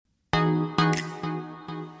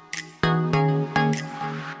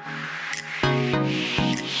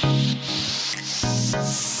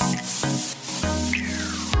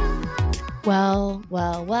Well,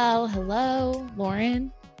 hello,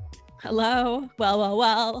 Lauren. Hello.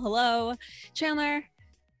 Hello, Chandler.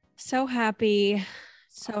 So happy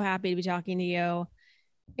to be talking to you.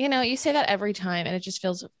 You know, you say that every time and it just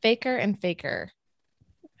feels faker and faker.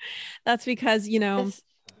 That's because,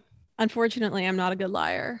 unfortunately, I'm not a good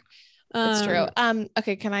liar. It's true.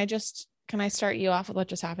 Okay, can I start you off with what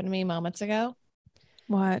just happened to me moments ago?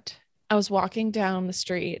 What? I was walking down the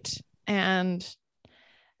street and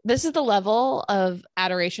this is the level of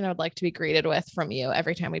adoration I would like to be greeted with from you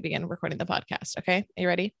every time we begin recording the podcast. Okay. Are you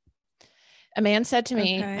ready? A man said to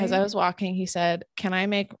me as I was walking, he said, "Can I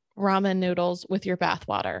make ramen noodles with your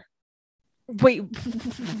bathwater?" Wait,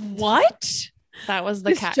 what? That was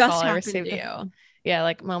the cat call I received. To you. Yeah,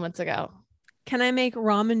 like moments ago. Can I make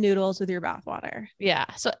ramen noodles with your bathwater? Yeah.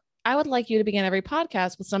 So I would like you to begin every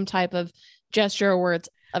podcast with some type of gesture or words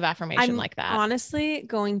of affirmation like that. Honestly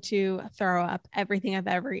going to throw up everything I've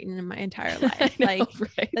ever eaten in my entire life. Know,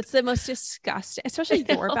 right? That's the most disgusting, especially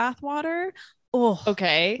your bathwater. Oh,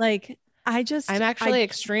 okay. Like I'm actually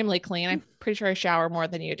extremely clean. I'm pretty sure I shower more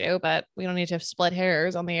than you do, but we don't need to split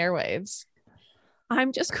hairs on the airwaves.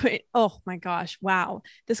 I'm just going, oh my gosh. Wow.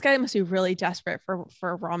 This guy must be really desperate for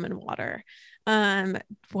ramen water.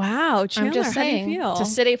 Wow. Chandler, I'm just saying, how do you feel? It's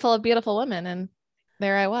a city full of beautiful women. And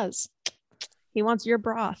there I was. He wants your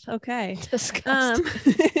broth. Okay. Disgusting.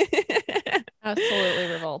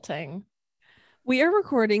 Absolutely revolting. We are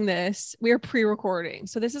recording this. We are pre-recording.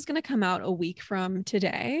 So this is going to come out a week from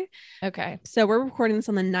today. Okay. So we're recording this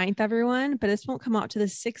on the 9th, everyone, but this won't come out to the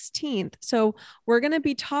 16th. So we're going to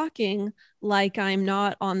be talking like I'm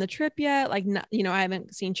not on the trip yet. Like, I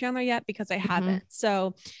haven't seen Chandler yet because I haven't.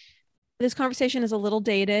 So this conversation is a little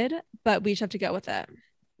dated, but we just have to go with it.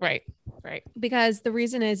 Right. Because the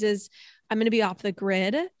reason is I'm going to be off the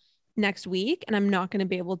grid next week and I'm not going to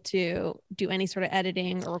be able to do any sort of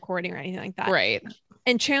editing or recording or anything like that. Right.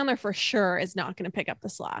 And Chandler for sure is not going to pick up the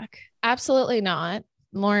slack. Absolutely not.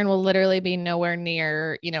 Lauren will literally be nowhere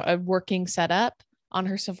near, a working setup on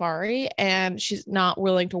her Safari, and she's not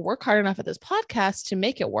willing to work hard enough at this podcast to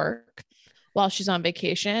make it work while she's on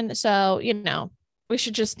vacation. So, we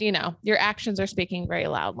should just, your actions are speaking very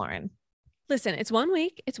loud, Lauren. Listen, it's 1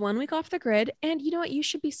 week. It's 1 week off the grid. And you know what? You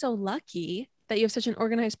should be so lucky that you have such an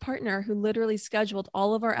organized partner who literally scheduled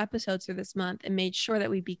all of our episodes for this month and made sure that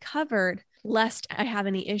we'd be covered lest I have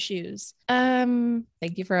any issues. Thank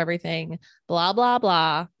you for everything. Blah, blah,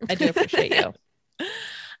 blah. I do appreciate you.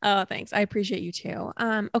 Oh, thanks. I appreciate you too.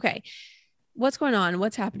 Okay. What's going on?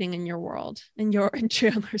 What's happening in your world, in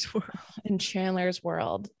Chandler's world? In Chandler's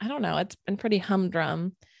world. I don't know. It's been pretty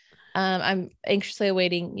humdrum. I'm anxiously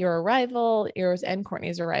awaiting your arrival, yours and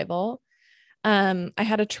Courtney's arrival. I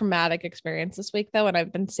had a traumatic experience this week though, and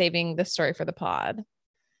I've been saving this story for the pod.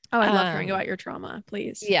 Oh, I love hearing about your trauma,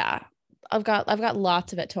 please. Yeah. I've got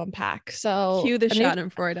lots of it to unpack. So cue the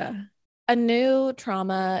Schadenfreude. A new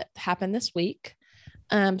trauma happened this week.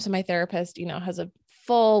 So my therapist, has a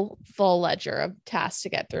full ledger of tasks to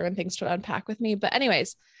get through and things to unpack with me. But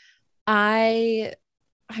anyways, I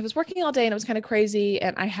was working all day and it was kind of crazy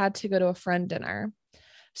and I had to go to a friend dinner.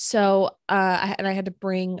 So, I had to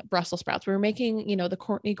bring Brussels sprouts. We were making, the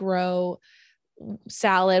Courtney Grow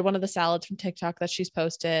salad, one of the salads from TikTok that she's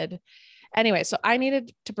posted. Anyway, so I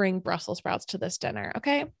needed to bring Brussels sprouts to this dinner.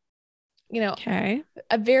 Okay. Okay.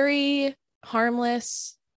 A very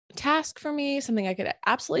harmless task for me, something I could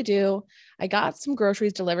absolutely do. I got some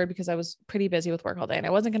groceries delivered because I was pretty busy with work all day and I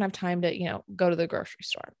wasn't gonna have time to, go to the grocery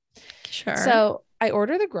store. Sure. So I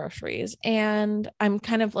order the groceries and I'm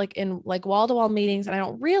kind of like in like wall-to-wall meetings and I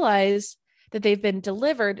don't realize that they've been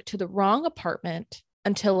delivered to the wrong apartment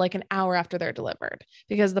until like an hour after they're delivered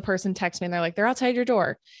because the person texts me and they're like, they're outside your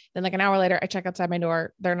door. Then like an hour later, I check outside my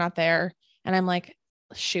door. They're not there. And I'm like,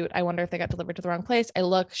 shoot, I wonder if they got delivered to the wrong place. I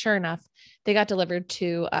look, sure enough, they got delivered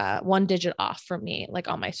to 1 digit off from me, like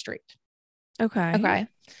on my street. Okay.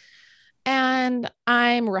 And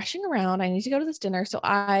I'm rushing around. I need to go to this dinner. So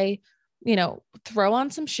I, throw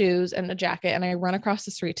on some shoes and a jacket and I run across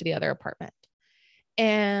the street to the other apartment.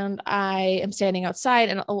 And I am standing outside.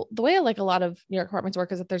 And the way like a lot of New York apartments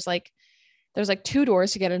work is that there's like 2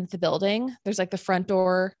 doors to get into the building. There's like the front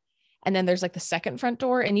door and then there's like the second front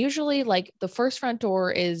door. And usually like the first front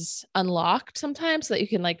door is unlocked sometimes so that you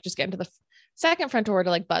can like just get into the second front door to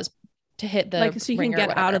like buzz to hit the like so you can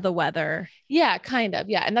get out of the weather. Yeah, kind of.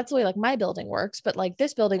 Yeah. And that's the way like my building works. But like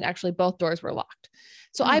this building, actually both doors were locked.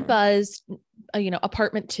 So I buzzed,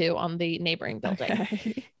 apartment 2 on the neighboring building.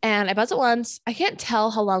 Okay. And I buzz it once. I can't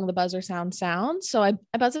tell how long the buzzer sounds. So I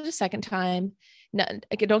buzz it a second time. No,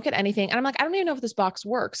 I don't get anything. And I'm like, I don't even know if this box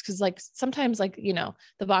works. Cause like sometimes like,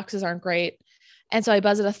 the boxes aren't great. And so I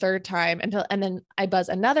buzz it a third time and then I buzz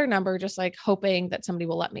another number, just like hoping that somebody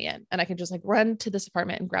will let me in and I can just like run to this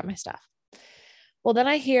apartment and grab my stuff. Well, then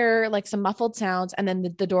I hear like some muffled sounds and then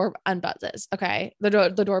the door unbuzzes. Okay. The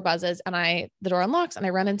door buzzes and the door unlocks and I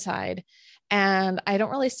run inside and I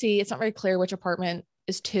don't really see, it's not very clear which apartment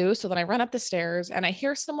is two. So then I run up the stairs and I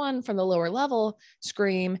hear someone from the lower level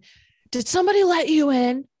scream, "Did somebody let you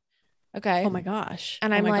in?" Okay. Oh my gosh.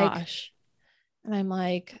 And I'm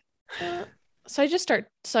like, so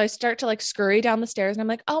I start to like scurry down the stairs and I'm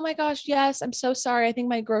like, "Oh my gosh, yes, I'm so sorry. I think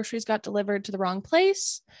my groceries got delivered to the wrong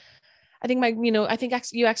place. I think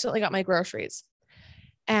you accidentally got my groceries."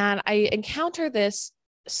 And I encounter this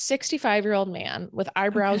 65-year-old man with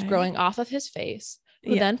eyebrows growing off of his face,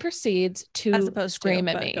 who then proceeds to scream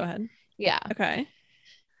at me. Go ahead. Yeah. Okay.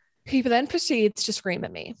 He then proceeds to scream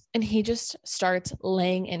at me and he just starts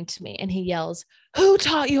laying into me and he yells, "Who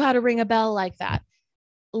taught you how to ring a bell like that?"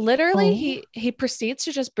 Literally, he proceeds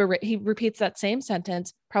to just he repeats that same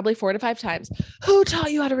sentence probably 4 to 5 times. "Who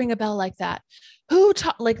taught you how to ring a bell like that? Who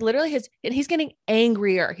taught?" Like literally and he's getting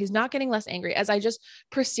angrier. He's not getting less angry as I just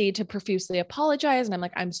proceed to profusely apologize. And I'm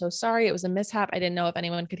like, "I'm so sorry. It was a mishap. I didn't know if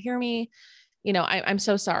anyone could hear me. I'm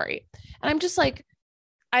so sorry." And I'm just like,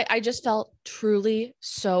 I just felt truly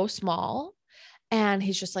so small. And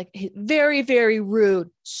he's just like, very, very rude.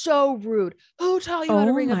 So rude. "Who taught you how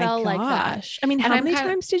to ring a bell like that?" I mean, how many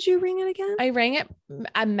times did you ring it again? I rang it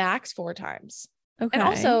at max 4 times. Okay. And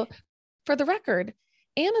also, for the record,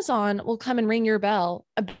 Amazon will come and ring your bell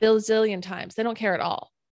a bazillion times. They don't care at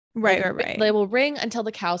all. Right. They will ring until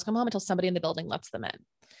the cows come home, until somebody in the building lets them in.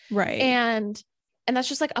 Right. And that's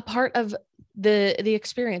just like a part of the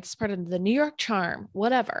experience. It's part of the New York charm,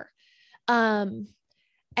 whatever. And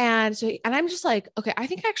I'm just like, okay, I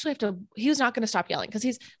think I actually have to, he was not going to stop yelling because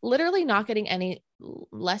he's literally not getting any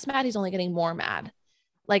less mad. He's only getting more mad.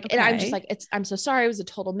 Like, and I'm just like, I'm so sorry. It was a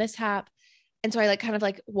total mishap. And so I like kind of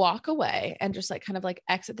like walk away and just like kind of like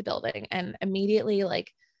exit the building and immediately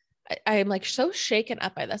like, I'm like so shaken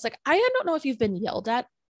up by this. Like, I don't know if you've been yelled at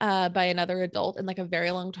by another adult in like a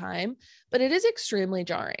very long time, but it is extremely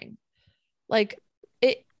jarring. Like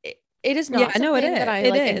it is not something that I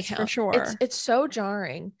like encounter. For sure. It's so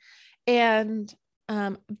jarring. And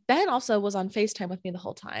Ben also was on FaceTime with me the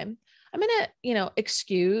whole time. I'm gonna,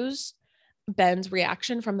 excuse Ben's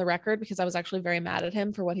reaction from the record because I was actually very mad at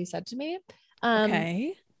him for what he said to me.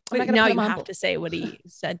 Okay. But now you have to say what he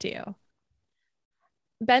said to you.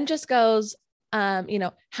 Ben just goes,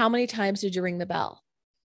 "How many times did you ring the bell?"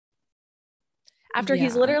 After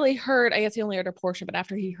he's literally heard, I guess he only heard a portion, but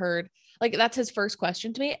after he heard, like, that's his first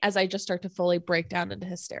question to me as I just start to fully break down into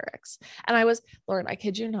hysterics. And Lauren, I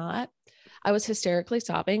kid you not, I was hysterically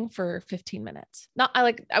sobbing for 15 minutes.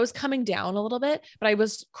 I was coming down a little bit, but I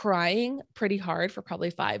was crying pretty hard for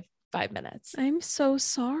probably five minutes. I'm so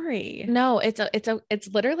sorry. No, it's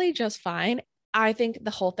literally just fine. I think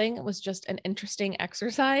the whole thing was just an interesting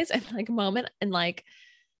exercise and like moment and like,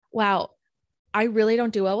 wow, I really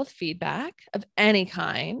don't do well with feedback of any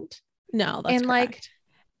kind. No, that's correct.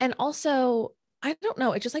 And also, I don't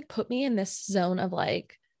know, it just like put me in this zone of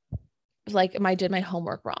like I did my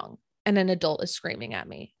homework wrong and an adult is screaming at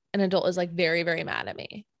me. An adult is like very, very mad at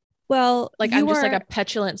me. Well, like I'm just like a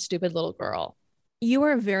petulant, stupid little girl. You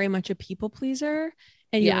are very much a people pleaser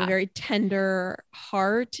and you have a very tender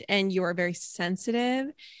heart and you are very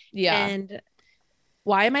sensitive. Yeah. And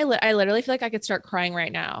why am I literally feel like I could start crying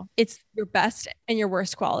right now. It's your best and your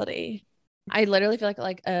worst quality. I literally feel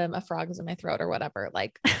like a frog is in my throat or whatever.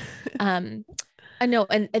 Like, I know.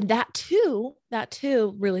 And that too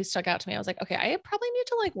really stuck out to me. I was like, okay, I probably need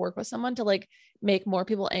to like work with someone to like make more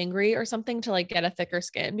people angry or something to like get a thicker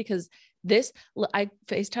skin because I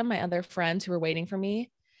FaceTimed my other friends who were waiting for me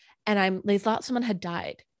and they thought someone had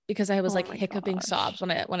died because I was hiccuping sobs when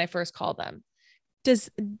I first called them.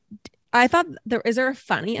 I thought is there a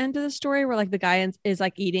funny end to the story where like the guy is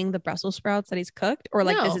like eating the Brussels sprouts that he's cooked or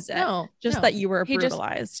like is it that you were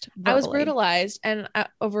brutalized? I was brutalized and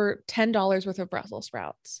over $10 worth of Brussels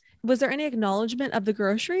sprouts. Was there any acknowledgement of the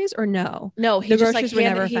groceries or no? No, the groceries were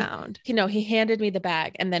never found. He handed me the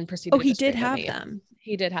bag and then proceeded. Oh, he did have them.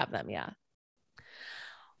 He did have them. Yeah.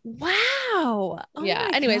 Wow. Oh yeah.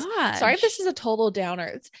 Anyways, sorry if this is a total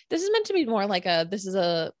downer. This is meant to be more like this is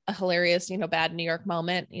a hilarious, bad New York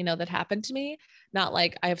moment, that happened to me. Not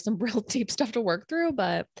like I have some real deep stuff to work through,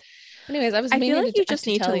 but anyways, I feel like you just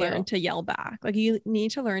need to learn to yell back. Like you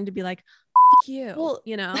need to learn to be like, fuck you. Well,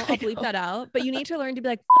 I'll bleep that out, but you need to learn to be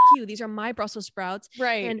like, fuck you. These are my Brussels sprouts.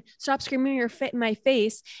 Right. And stop screaming in my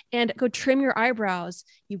face and go trim your eyebrows,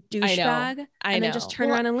 you douchebag. And then just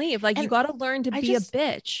turn around and leave. Like you got to learn to be a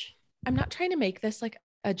bitch. I'm not trying to make this like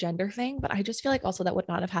a gender thing, but I just feel like also that would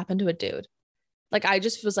not have happened to a dude. Like I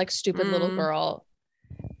just was like stupid little girl.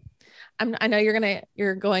 I know you're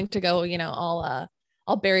going to go, you know,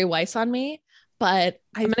 all Barry Weiss on me, but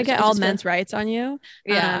I'm gonna get all men's rights on you.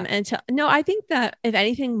 Yeah. No, I think that if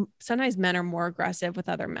anything, sometimes men are more aggressive with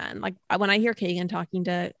other men. Like when I hear Kagan talking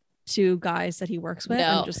to guys that he works with,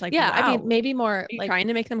 I'm just like, yeah, wow, I mean, maybe more like trying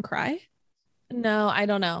to make them cry. No, I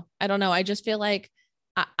don't know. I just feel like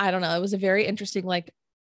I don't know. It was a very interesting, like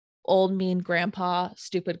old mean grandpa,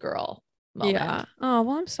 stupid girl moment. Yeah. Oh,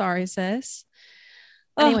 well, I'm sorry, sis.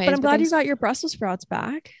 Anyways, but I'm glad you got your Brussels sprouts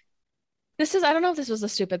back. I don't know if this was a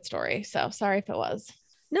stupid story, so sorry if it was.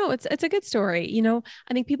 No, it's a good story. You know,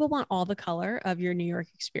 I think people want all the color of your New York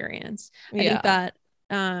experience. I think that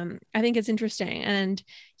I think it's interesting. And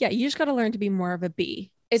yeah, you just got to learn to be more of a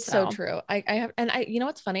B. It's so true. I have, and you know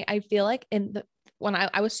what's funny? I feel like when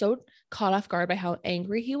I was so caught off guard by how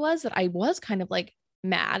angry he was that I was kind of like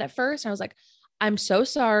mad at first. And I was like, I'm so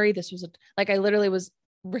sorry. This was I literally was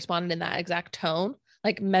responded in that exact tone,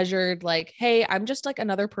 like measured, like, hey, I'm just like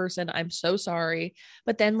another person. I'm so sorry.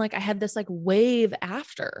 But then like I had this like wave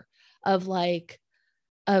after of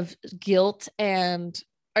guilt and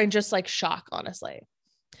just like shock, honestly.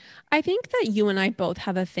 I think that you and I both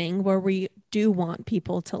have a thing where we do want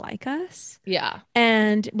people to like us. Yeah.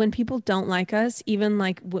 And when people don't like us, even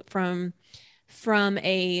like from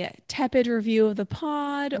a tepid review of the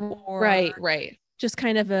pod or right. just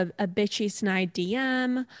kind of a bitchy snide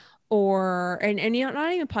DM and you know,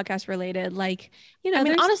 not even podcast related, like, you know, I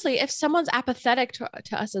mean, honestly, if someone's apathetic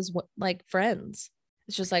to us as like friends,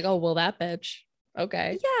 it's just like, oh, well, that bitch.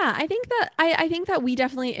 Okay. Yeah, I think that we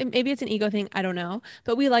definitely, maybe it's an ego thing, I don't know,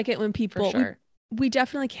 but we like it when people, for sure. we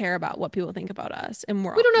definitely care about what people think about us, and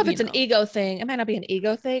we don't know if it's an ego thing. It might not be an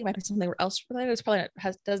ego thing. It might be something else related. It's probably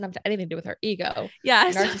doesn't have anything to do with our ego. Yeah,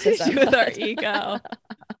 it has to do with our ego.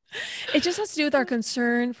 It just has to do with our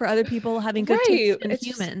concern for other people having good taste in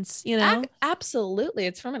humans, you know? Absolutely.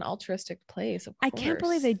 It's from an altruistic place. Of course. I can't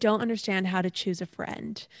believe they don't understand how to choose a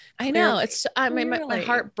friend. I know. I mean, my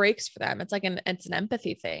heart breaks for them. It's like it's an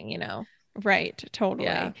empathy thing, you know? Right. Totally.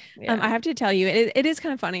 Yeah. I have to tell you, it is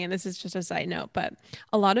kind of funny. And this is just a side note, but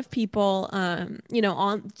a lot of people, you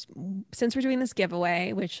know, since we're doing this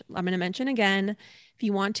giveaway, which I'm going to mention again, if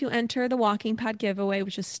you want to enter the Walking Pad giveaway,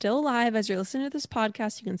 which is still live as you're listening to this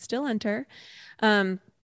podcast, you can still enter. Go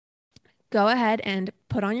ahead and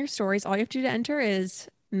put on your stories. All you have to do to enter is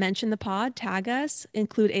mention the pod, tag us,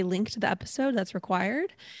 include a link to the episode that's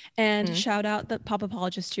required, and shout out the Pop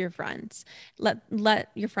Apologist to your friends. Let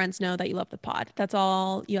your friends know that you love the pod. That's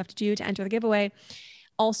all you have to do to enter the giveaway.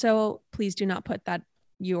 Also, please do not put that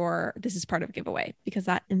this is part of a giveaway, because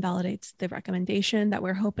that invalidates the recommendation that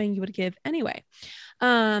we're hoping you would give anyway.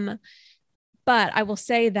 But I will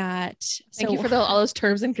say that thank you for all those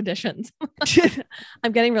terms and conditions.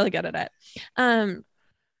 I'm getting really good at it.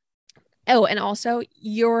 Oh, and also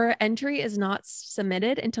your entry is not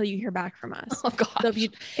submitted until you hear back from us. Oh gosh. So if you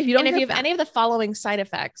have any of the following side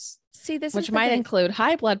effects, which might include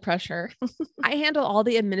high blood pressure. I handle all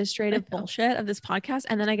the administrative bullshit of this podcast,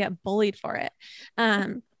 and then I get bullied for it.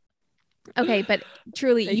 Okay, but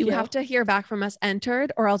truly, you have to hear back from us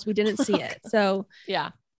entered, or else we didn't see it. So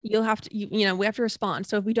yeah, you'll have to, you know, we have to respond.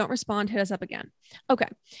 So if we don't respond, hit us up again. Okay.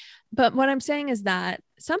 But what I'm saying is that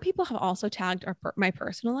some people have also tagged my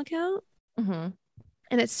personal account. Mm-hmm.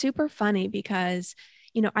 And it's super funny because,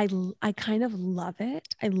 you know, I kind of love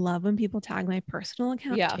it. I love when people tag my personal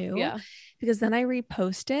account too. Yeah. Because then I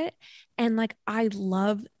repost it. And like, I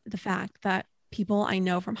love the fact that people I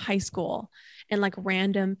know from high school and like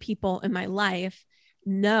random people in my life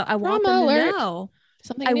know, I want them to know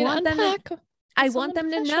something. I want them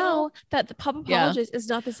to know that the Pop Apologist is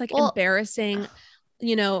not this like embarrassing,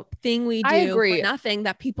 you know, thing we do for nothing,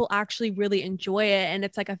 that people actually really enjoy it. And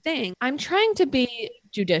it's like a thing. I'm trying to be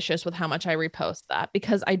judicious with how much I repost that,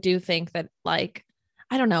 because I do think that, like,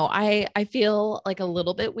 I don't know. I feel like a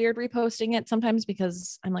little bit weird reposting it sometimes,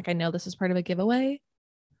 because I'm like, I know this is part of a giveaway.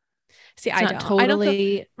 See, I don't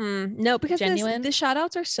feel, no, because genuine. The shout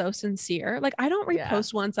outs are so sincere. Like, I don't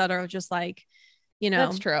repost ones that are just like, you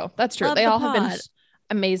know, that's true. They all have been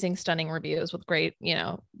amazing, stunning reviews with great, you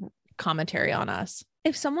know, commentary on us.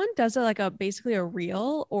 If someone does basically a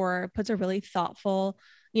reel, or puts a really thoughtful,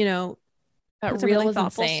 you know, that reel is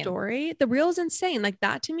thoughtful insane. Story, the reel is insane. Like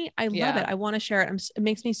that to me, I love it. I want to share it. It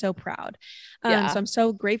makes me so proud. So I'm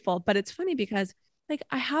so grateful. But it's funny because, like,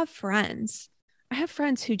 I have friends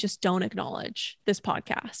who just don't acknowledge this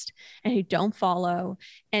podcast, and who don't follow,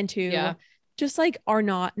 and who just like are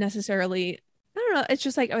not necessarily, I don't know. It's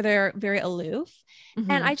just like, they're very aloof. Mm-hmm.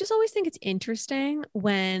 And I just always think it's interesting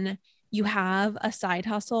when you have a side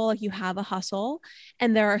hustle, like you have a hustle,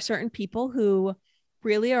 and there are certain people who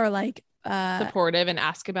really are like supportive and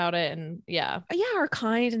ask about it, and are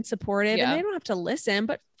kind and supportive, and Yeah. they don't have to listen,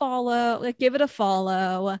 but follow, like give it a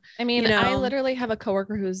follow. I mean, you know? I literally have a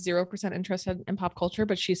coworker who's 0% interested in pop culture,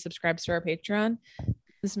 but she subscribes to our Patreon.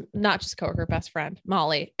 This not just coworker, best friend,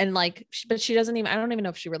 Molly. And like, but she doesn't even, I don't even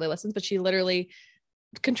know if she really listens, but she literally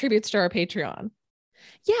contributes to our Patreon.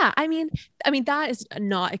 Yeah. I mean, that is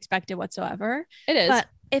not expected whatsoever. It is. But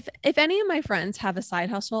if any of my friends have a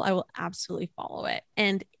side hustle, I will absolutely follow it.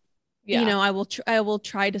 And you know, I will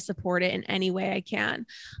try to support it in any way I can.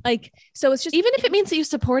 Like, so it's just, even if it means that you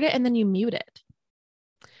support it and then you mute it.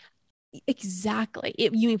 Exactly.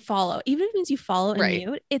 You mean follow, even if it means you follow and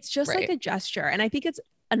mute, it's just like a gesture. And I think it's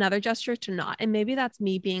another gesture to not, and maybe that's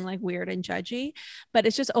me being like weird and judgy, but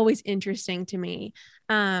it's just always interesting to me.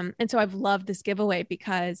 And so I've loved this giveaway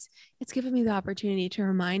because it's given me the opportunity to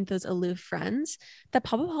remind those aloof friends that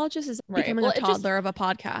Pop Apologist is becoming a toddler of a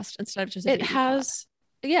podcast instead of just a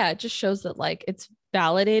it just shows that like it's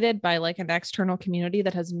validated by like an external community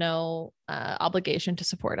that has no obligation to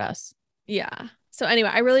support us. Yeah. So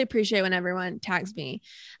anyway, I really appreciate when everyone tags me.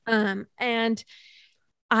 And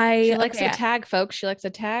she likes a tag, folks. She likes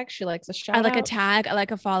a tag. She likes a shout out. I like a tag. I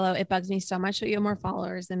like a follow. It bugs me so much that you have more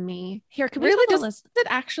followers than me. Here, can we really does it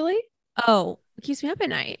actually? Oh, it keeps me up at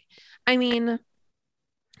night. I mean,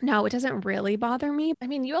 no, it doesn't really bother me. I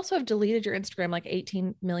mean, you also have deleted your Instagram like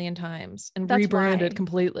 18 million times and rebranded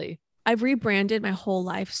completely. I've rebranded my whole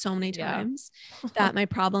life so many times that my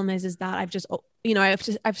problem is that I've just, you know,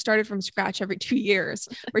 I've started from scratch every 2 years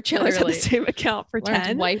where Chandler's had the same account for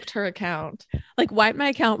 10. Wiped her account. Like wipe my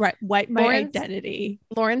account, right? Wipe my identity.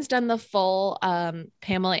 Lauren's done the full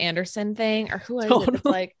Pamela Anderson thing, or who is it? It's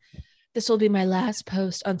like, this will be my last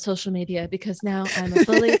post on social media because now I'm a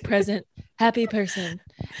fully present, happy person.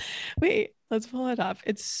 Wait, let's pull it up.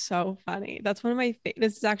 It's so funny. That's one of my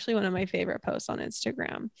this is actually one of my favorite posts on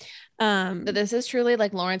Instagram. This is truly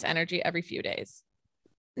like Lauren's energy every few days.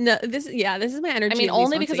 No, this is my energy. I mean,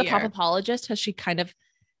 only because of Pop Apologist has she kind of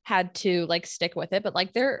had to like stick with it, but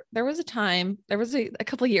like there was a time, there was a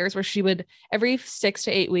couple of years where she would every 6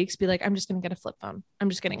 to 8 weeks be like, I'm just gonna get a flip phone. I'm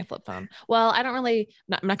just getting a flip phone. Well, I'm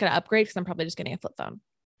not gonna upgrade because I'm probably just getting a flip phone.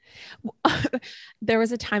 There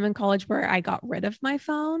was a time in college where I got rid of my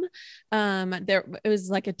phone. It was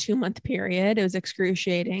like a 2-month period. It was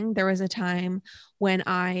excruciating. There was a time when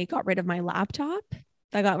I got rid of my laptop.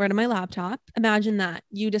 Imagine that.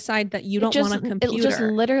 You decide that you don't want a computer. It just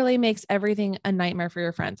literally makes everything a nightmare for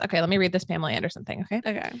your friends. Okay, let me read this Pamela Anderson thing.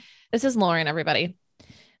 Okay. This is Lauren, everybody.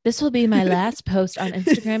 This will be my last post on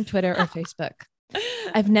Instagram, Twitter, or Facebook.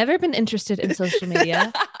 I've never been interested in social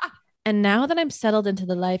media. And now that I'm settled into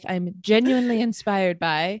the life I'm genuinely inspired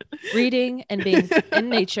by, reading and being in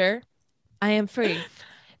nature, I am free.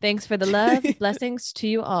 Thanks for the love. Blessings to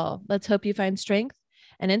you all. Let's hope you find strength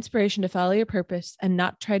and inspiration to follow your purpose and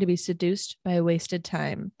not try to be seduced by wasted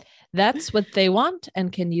time. That's what they want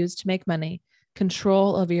and can use to make money.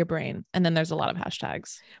 Control over your brain. And then there's a lot of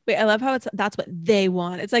hashtags. Wait, I love how that's what they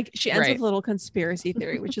want. It's like she ends with a little conspiracy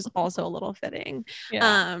theory, which is also a little fitting.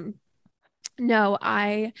 Yeah. No,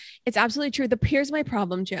 it's absolutely true. Here's my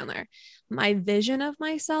problem, Chandler. My vision of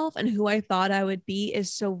myself and who I thought I would be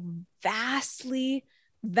is so vastly,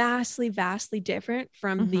 vastly, vastly different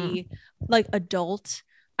from the like adult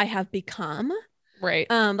I have become. Right.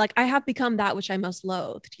 Like I have become that which I most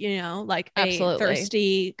loathed, you know, like a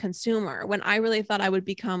thirsty consumer, when I really thought I would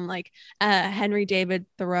become like a Henry David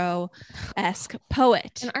Thoreau-esque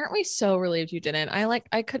poet. And aren't we so relieved you didn't?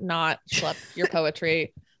 I could not schlep your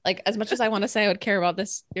poetry. Like, as much as I want to say I would care about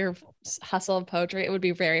your hustle of poetry, it would be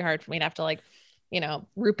very hard for me to have to like, you know,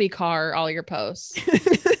 rupee car all your posts.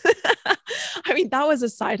 I mean, that was a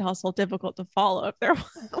side hustle difficult to follow if there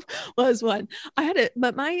was one.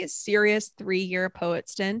 But my serious 3-year poet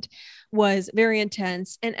stint was very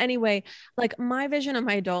intense. And anyway, like my vision of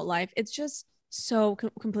my adult life, it's just so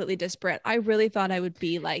completely disparate. I really thought I would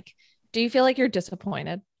be like, do you feel like you're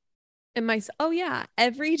disappointed? Oh yeah,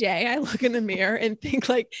 every day I look in the mirror and think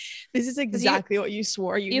like, this is exactly what you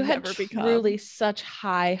swore you never had become. Truly such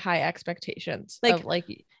high expectations of like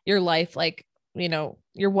your life, like, you know,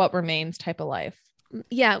 your What Remains type of life.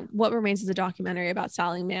 Yeah, What Remains is a documentary about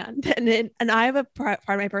Sally Mann, and I have a part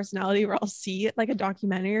of my personality where I'll see like a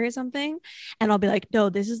documentary or something, and I'll be like, no,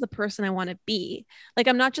 this is the person I want to be. Like,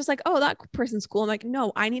 I'm not just like, oh, that person's cool. I'm like,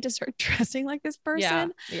 no, I need to start dressing like this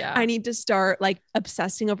person. Yeah. I need to start like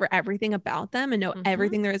obsessing over everything about them and know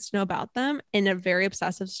everything there is to know about them in a very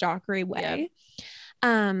obsessive, stalkery way.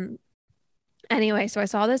 Anyway, so I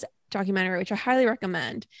saw this documentary, which I highly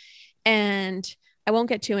recommend. And I won't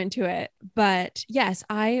get too into it, but yes,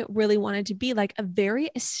 I really wanted to be like a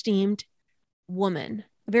very esteemed woman,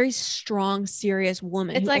 a very strong, serious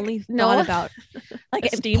woman It's who like, only thought no, about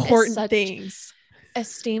like esteemed important things.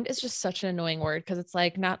 esteemed is just such an annoying word because it's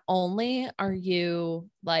like not only are you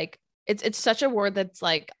like it's such a word that's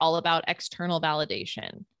like all about external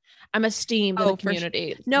validation. I'm esteemed in the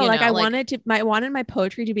community. No, like I wanted my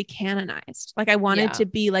poetry to be canonized. Like I wanted to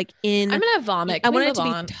be like in. I'm gonna vomit. I wanted it to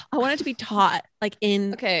be. I wanted it to be taught like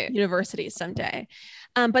in universities someday.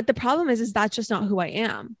 But the problem is that's just not who I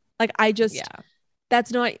am. Like I just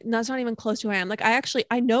that's not even close to who I am. Like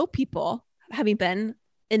I know people having been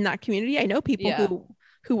in that community. I know people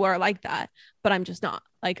who are like that, but I'm just not.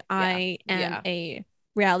 Like I am a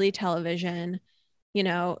reality television,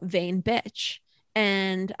 vain bitch.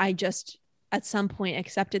 And I just at some point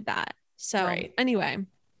accepted that. So anyway.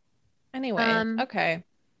 Okay.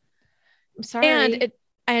 I'm sorry. And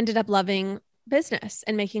I ended up loving business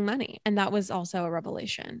and making money. And that was also a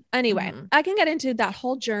revelation. Anyway, I can get into that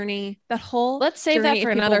whole journey, let's save that for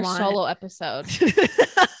another solo episode.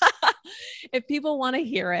 If people want to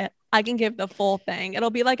hear it, I can give the full thing. It'll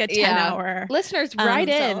be like a 10-hour. Listeners, write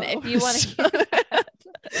in if you want to hear that.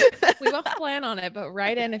 We won't plan on it, but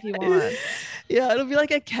write in if you want. Yeah, it'll be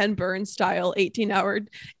like a Ken Burns style 18-hour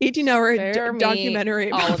documentary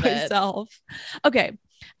about myself. Okay.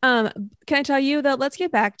 Can I tell you that let's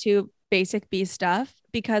get back to basic B stuff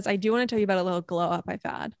because I do want to tell you about a little glow up I've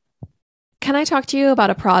had. Can I talk to you about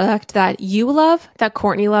a product that you love, that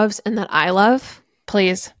Courtney loves, and that I love?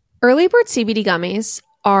 Please. Early Bird CBD gummies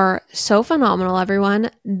are so phenomenal,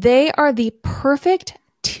 everyone. They are the perfect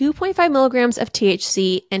 2.5 milligrams of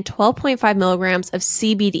THC and 12.5 milligrams of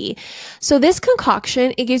CBD. So this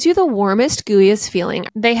concoction, it gives you the warmest, gooeyest feeling.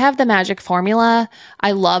 They have the magic formula.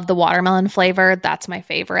 I love the watermelon flavor. That's my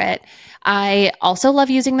favorite. I also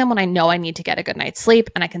love using them when I know I need to get a good night's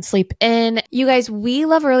sleep and I can sleep in. You guys, we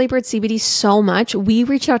love Early Bird CBD so much. We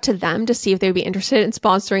reached out to them to see if they'd be interested in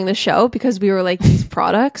sponsoring the show because we were like, these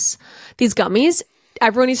products, these gummies,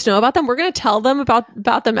 everyone needs to know about them. We're going to tell them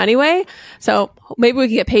about them anyway. So maybe we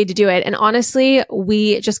can get paid to do it. And honestly,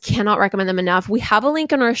 we just cannot recommend them enough. We have a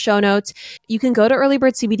link in our show notes. You can go to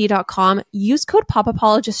earlybirdcbd.com, use code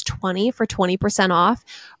POPApologist20 for 20% off.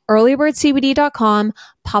 earlybirdcbd.com,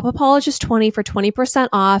 POPApologist20 for 20%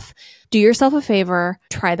 off. Do yourself a favor,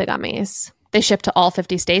 try the gummies. They ship to all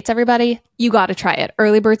 50 states, everybody. You got to try it.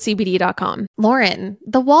 earlybirdcbd.com. Lauren,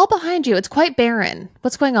 the wall behind you, it's quite barren.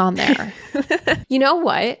 What's going on there? You know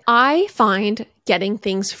what? I find getting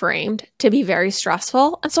things framed to be very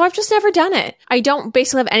stressful. And so I've just never done it. I don't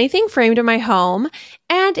basically have anything framed in my home.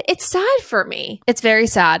 And it's sad for me. It's very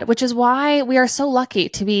sad, which is why we are so lucky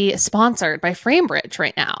to be sponsored by FrameBridge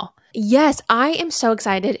right now. Yes, I am so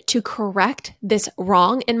excited to correct this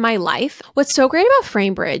wrong in my life. What's so great about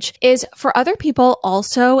FrameBridge is for other people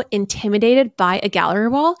also intimidated by a gallery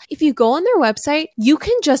wall, if you go on their website, you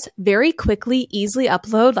can just very quickly, easily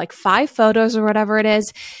upload like 5 photos or whatever it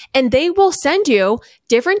is, and they will send you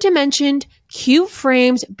different dimensioned, cute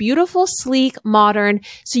frames, beautiful, sleek, modern,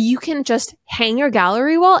 so you can just hang your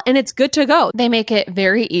gallery wall and it's good to go. They make it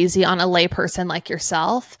very easy on a layperson like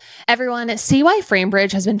yourself. Everyone, see why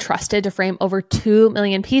FrameBridge has been trusted to frame over 2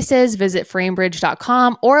 million pieces. Visit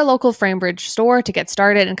framebridge.com or a local FrameBridge store to get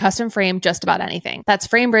started and custom frame just about anything. That's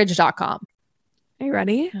framebridge.com. Are you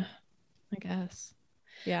ready? I guess.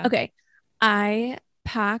 Yeah. Okay. I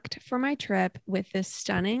packed for my trip with this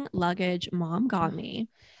stunning luggage mom got me.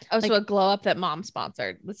 Oh, so a glow up that mom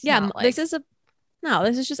sponsored. This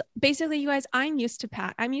is just basically, you guys, I'm used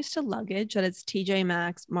to luggage that it's TJ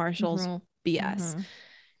Maxx, Marshalls, BS.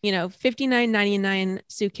 $59.99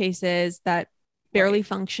 suitcases that barely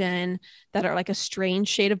function, that are like a strange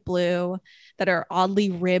shade of blue, that are oddly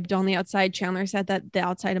ribbed on the outside. Chandler said that the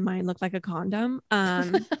outside of mine looked like a condom.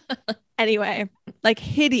 Anyway, like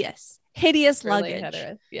hideous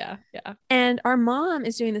luggage. Yeah. And our mom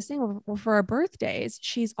is doing this thing where for our birthdays,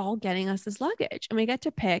 she's all getting us this luggage and we get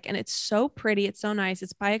to pick, and it's so pretty. It's so nice.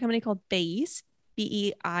 It's by a company called Béis,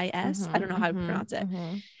 Beis. I don't know how to pronounce it.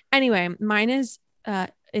 Anyway, mine is,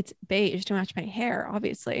 it's beige to match my hair,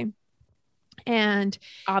 obviously. And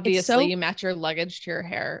obviously you match your luggage to your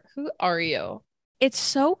hair. Who are you? It's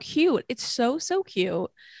so cute. It's so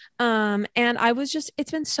cute. And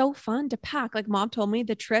it's been so fun to pack. Like mom told me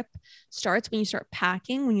the trip starts when you start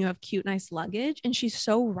packing, when you have cute, nice luggage. And she's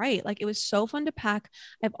so right. Like it was so fun to pack.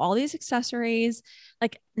 I have all these accessories.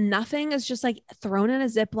 Like nothing is just like thrown in a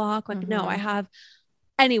Ziploc. Like, no, I have,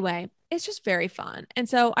 anyway, it's just very fun. And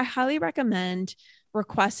so I highly recommend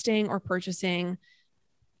requesting or purchasing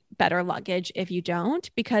better luggage if you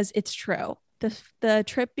don't, because it's true. the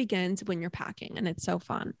trip begins when you're packing, and it's so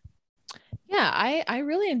fun. Yeah, I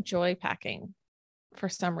really enjoy packing for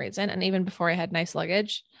some reason. And even before I had nice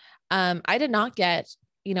luggage, I did not get,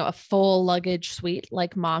 a full luggage suite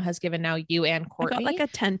like mom has given now you and Courtney. I got like a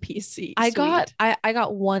 10-piece suite. I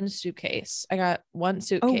got one suitcase. I got one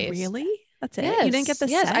suitcase. Oh, really? That's it. Yes, You didn't get the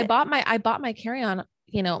yes. set? I bought my carry-on,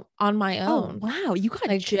 on my own. Oh, wow. You got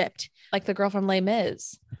gypped. Like the girl from Les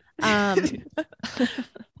Mis.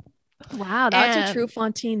 Wow, that's a true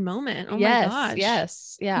Fantine moment. Oh yes, my gosh.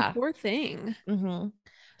 Yes. Yeah. Poor thing. Mm-hmm.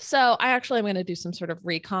 So I actually am going to do some sort of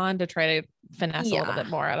recon to try to finesse a little bit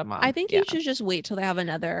more out of mom. I think you should just wait till they have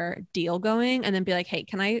another deal going and then be like, hey,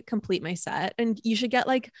 can I complete my set? And you should get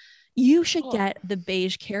get the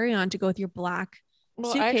beige carry-on to go with your black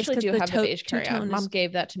suitcase. I actually do have the beige carry-on. Mom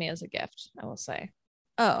gave that to me as a gift, I will say.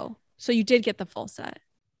 Oh, so you did get the full set?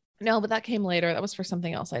 No, but that came later. That was for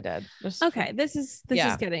something else I did. Okay, this is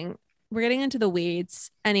we're getting into the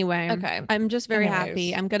weeds anyway. Okay, I'm just very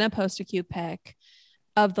happy. I'm gonna post a cute pic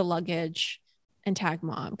of the luggage and tag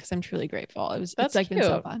mom because I'm truly grateful. It's like been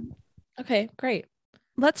so fun. Okay, great.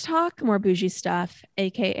 Let's talk more bougie stuff,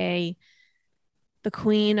 aka the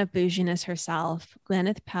queen of bouginess herself,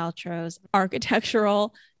 Gwyneth Paltrow's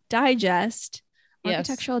Architectural Digest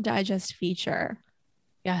feature.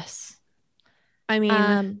 Yes. I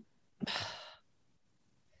mean,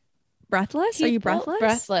 breathless? Are you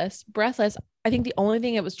breathless? Breathless. I think the only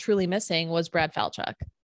thing it was truly missing was Brad Falchuk.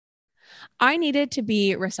 I needed to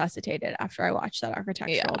be resuscitated after I watched that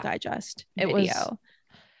Architectural Digest video.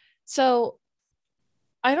 So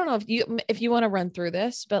I don't know if you want to run through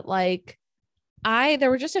this, but there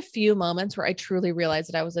were just a few moments where I truly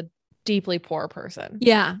realized that I was a deeply poor person.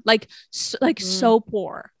 Yeah, so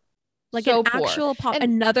poor. Like so an poor. Actual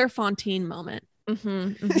another Fantine moment.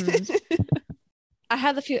 Mm-hmm, mm-hmm. I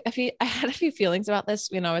had a few feelings about this,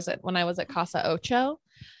 when I was at Casa Ocho.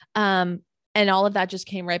 And all of that just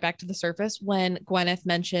came right back to the surface when Gwyneth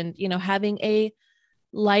mentioned, having a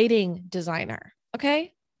lighting designer.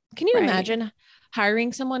 Okay. Can you imagine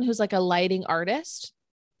hiring someone who's like a lighting artist?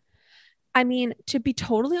 I mean, to be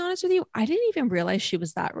totally honest with you, I didn't even realize she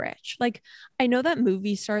was that rich. Like, I know that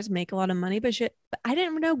movie stars make a lot of money, but I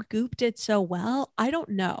didn't know Goop did so well. I don't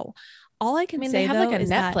know. All I can say, they have like a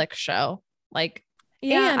Netflix show.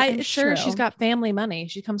 I'm sure she's got family money.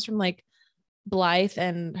 She comes from Blythe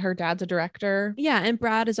and her dad's a director. Yeah. And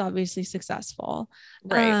Brad is obviously successful.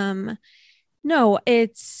 Right. No,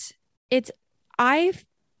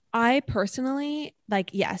 I personally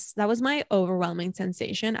yes, that was my overwhelming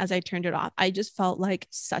sensation as I turned it off. I just felt like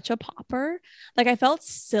such a pauper. I felt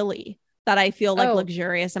silly that I feel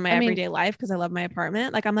luxurious in my everyday life because I love my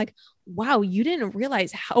apartment. I'm like, wow, you didn't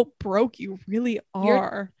realize how broke you really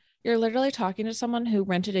are. You're literally talking to someone who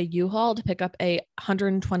rented a U-Haul to pick up a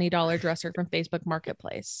 $120 dresser from Facebook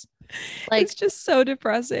Marketplace. It's just so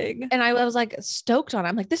depressing. And I was stoked on it.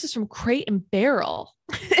 I'm like, this is from Crate and Barrel.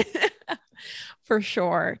 For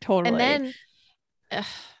sure. Totally. And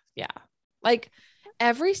then,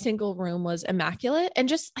 every single room was immaculate. And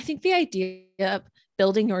just, I think the idea of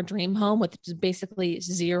building your dream home with basically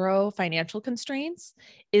zero financial constraints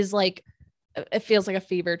is it feels like a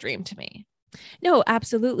fever dream to me. No,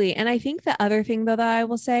 absolutely. And I think the other thing though that I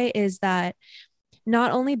will say is that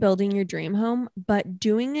not only building your dream home, but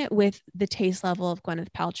doing it with the taste level of Gwyneth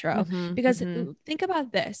Paltrow. Mm-hmm, because think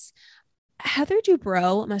about this. Heather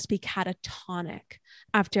Dubrow must be catatonic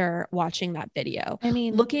after watching that video. I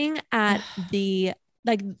mean, looking at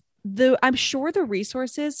I'm sure the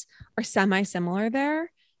resources are semi-similar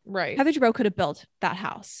there. Right. Heather Dubrow could have built that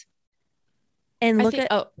house. And you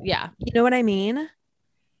know what I mean?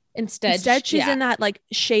 Instead she's in that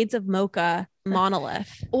shades of mocha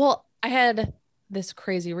monolith. Well, I had this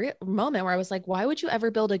crazy moment where I was like, why would you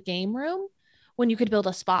ever build a game room when you could build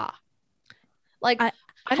a spa?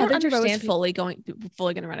 I don't understand. Fully going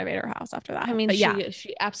to renovate her house after that. I mean,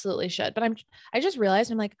 she absolutely should. But I just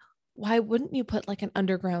realized, I'm like, why wouldn't you put an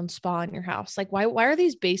underground spa in your house? Why are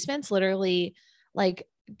these basements literally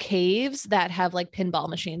caves that have pinball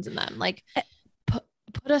machines in them?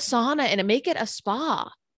 Put a sauna in it, make it a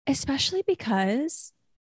spa. Especially because,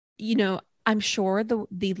 I'm sure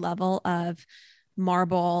the level of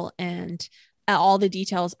marble and all the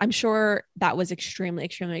details, I'm sure that was extremely,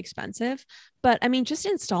 extremely expensive. But I mean, just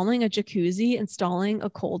installing a jacuzzi, installing a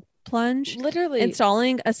cold plunge, literally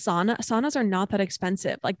installing a sauna. Saunas are not that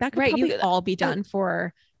expensive. That could probably all be done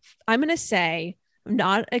for, I'm going to say,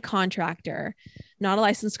 not a contractor, not a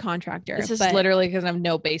licensed contractor. This is literally because I have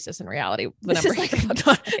no basis in reality.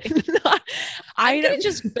 I'm going to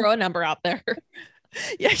just throw a number out there.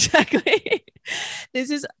 Yeah, exactly. This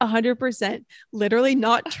is 100% literally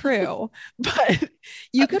not true, but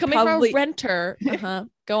you could coming probably from a renter.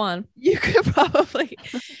 Go on. you could probably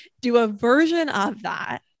do a version of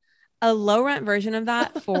that, a low rent version of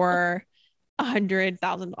that for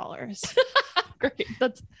 $100,000. Great.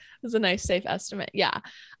 That's a nice safe estimate. Yeah.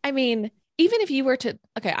 I mean, even if you were to,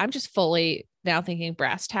 okay, I'm just fully now thinking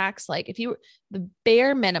brass tacks. Like if you, the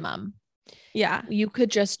bare minimum, Yeah. you could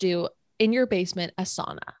just do in your basement a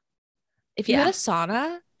sauna. If you had a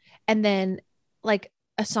sauna and then like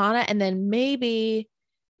a sauna and then maybe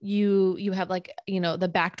you have like,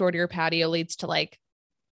 the back door to your patio leads to like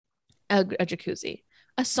a jacuzzi.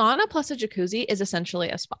 A sauna plus a jacuzzi is essentially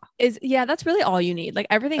a spa. That's really all you need. Like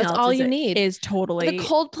everything That's else all you need is totally the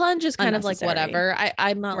cold plunge is kind of like unnecessary. whatever.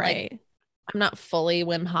 I'm not right. I'm not fully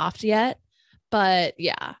Wim Hof yet, but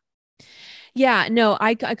yeah. Yeah, no,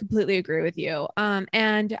 I completely agree with you.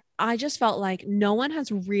 And I just felt like no one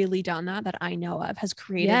has really done that I know of, has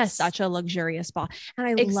created such a luxurious spa. And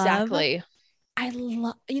I love,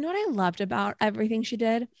 you know what I loved about everything she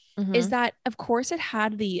did is that, of course, it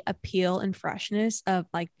had the appeal and freshness of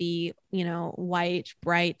like the, white,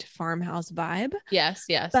 bright farmhouse vibe. Yes.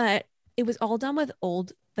 But it was all done with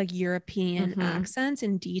old, like European accents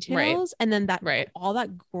and details. And then all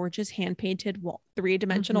that gorgeous hand painted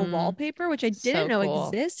three-dimensional wallpaper, which I didn't know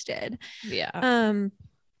existed. Yeah.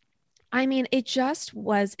 I mean, it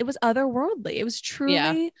was otherworldly. It was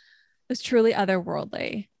truly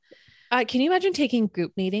otherworldly. Can you imagine taking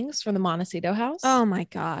group meetings from the Montecito house? Oh my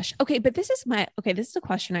gosh. Okay. But this is a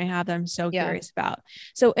question I have that I'm so curious about.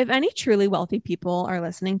 So if any truly wealthy people are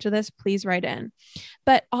listening to this, please write in.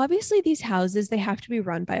 But obviously these houses, they have to be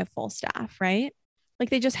run by a full staff, right? Like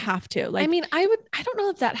they just have to. Like, I mean, I don't know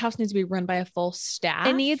if that house needs to be run by a full staff.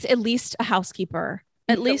 It needs at least a housekeeper.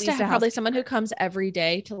 At least probably someone who comes every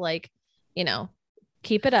day to like,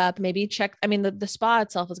 keep it up, maybe check. I mean, the spa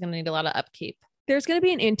itself is going to need a lot of upkeep. There's going to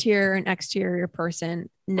be an interior and exterior person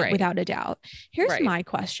without a doubt. Here's my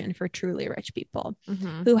question for truly rich people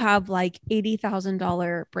who have like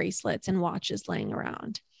 $80,000 bracelets and watches laying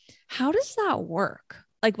around. How does that work?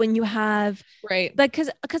 Like when you have, like, cause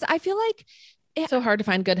I feel like it's so hard to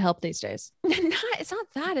find good help these days. It's not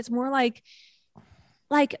that. It's more like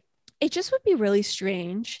it just would be really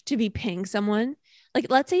strange to be paying someone. Like,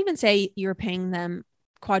 let's even say you're paying them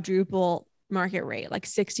quadruple market rate, like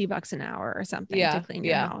 $60 an hour or something to clean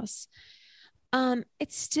your house.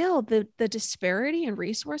 It's still the disparity in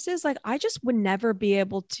resources. Like I just would never be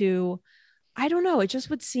able to, I don't know. It just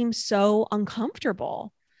would seem so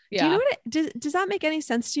uncomfortable. Do you know what does that make any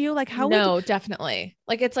sense to you? Like how definitely.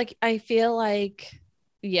 Like, it's like, I feel like,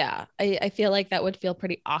 I feel like that would feel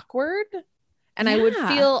pretty awkward. And I would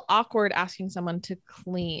feel awkward asking someone to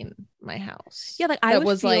clean my house. Yeah. Like I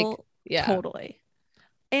would feel totally.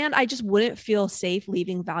 And I just wouldn't feel safe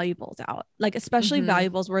leaving valuables out, like especially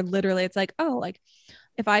valuables where literally it's like, oh, like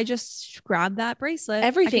if I just grab that bracelet,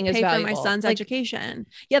 everything is valuable for my son's education.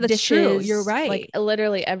 Yeah, that's dishes, true. You're right. Like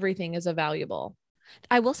literally everything is a valuable.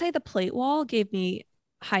 I will say the plate wall gave me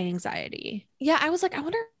high anxiety. Yeah, I was like, I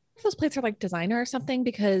wonder if those plates are like designer or something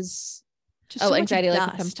because anxiety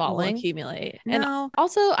like them falling, accumulate. And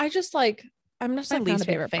also, I just like I'm just like not a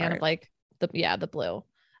big fan of like the blue.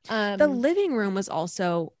 The living room was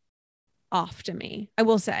also off to me, I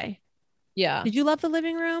will say. Yeah. Did you love the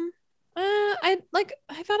living room? I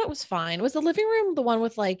thought it was fine. Was the living room the one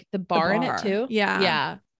with like the bar in it too?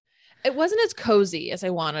 Yeah. It wasn't as cozy as I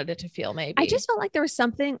wanted it to feel. Maybe I just felt like there was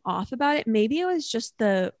something off about it. Maybe it was just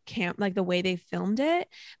the camp, like the way they filmed it.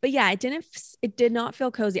 But yeah, it did not feel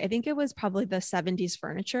cozy. I think it was probably the 70s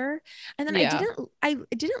furniture. And then I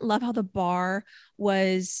didn't love how the bar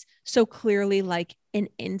was so clearly like an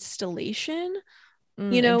installation,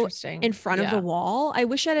 in front of the wall. I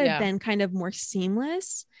wish it had been kind of more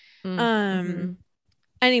seamless. Anyway,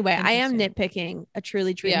 I am nitpicking a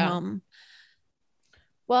truly dream home.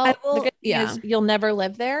 Well, the good thing is you'll never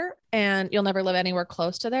live there and you'll never live anywhere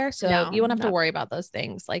close to there. So you won't have to worry about those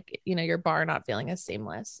things. Like, your bar not feeling as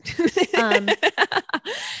seamless. I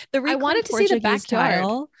wanted to see the back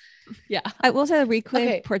tile. Yeah. I will say the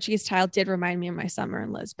reclaimed Portuguese tile did remind me of my summer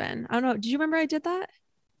in Lisbon. I don't know. Did you remember I did that?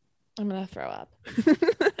 I'm going to throw up.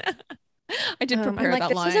 I did prepare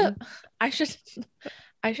that line. I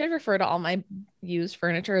should refer to all my used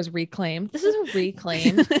furniture as reclaimed. This is a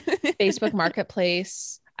reclaimed Facebook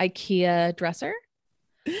Marketplace IKEA dresser.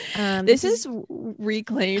 This is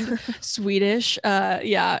reclaimed Swedish,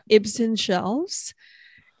 Ibsen shelves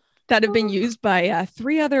that have been used by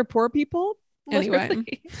 3 other poor people. Anyway.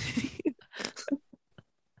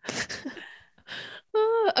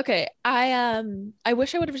 Okay. I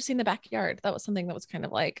wish I would have just seen the backyard. That was something that was kind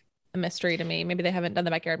of like a mystery to me. Maybe they haven't done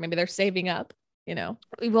the backyard. Maybe they're saving up, Well,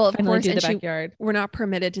 of finally course, do and the backyard. we're not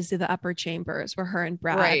permitted to see the upper chambers where her and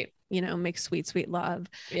Brad, Right. make sweet, sweet love.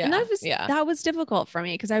 And Yeah. Yeah. that was difficult for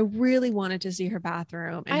me because I really wanted to see her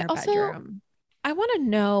bathroom and I her also bedroom. I want to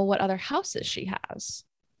know what other houses she has.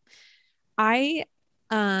 I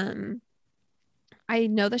um I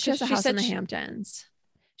know that she has a She house in said the Hamptons.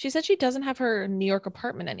 she said she doesn't have her New York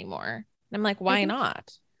apartment anymore. And I'm like, I why think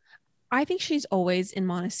not? I think she's always in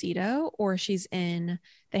Montecito or she's in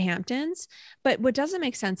the Hamptons. But what doesn't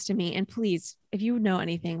make sense to me, and please, if you know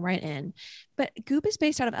anything, write in. But Goop is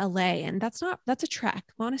based out of LA, and that's a trek,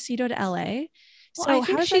 Montecito to LA. Well, So I how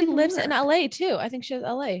think does that she even lives in work? LA too. I think she has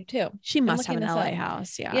LA too. She I'm must have looking an this LA up.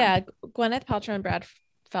 house. Yeah. Yeah, Gwyneth Paltrow and Brad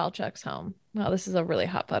Falchuk's home. Wow, this is a really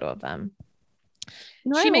hot photo of them.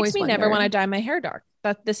 I She makes always me never want to wondered. dye my hair dark.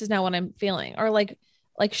 That this is now what I'm feeling. Or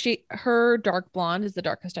her dark blonde is the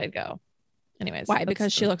darkest I'd go. Anyways, Why? that's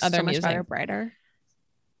Because she looks other so much better, musing. brighter.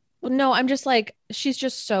 No, I'm just like, she's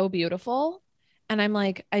just so beautiful. And I'm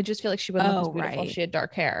like, I just feel like she wouldn't look as Oh, beautiful if right. she had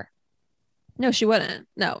dark hair. No, she wouldn't.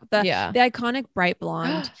 No, the Yeah. the iconic bright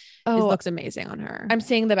blonde Oh, looks amazing on her. I'm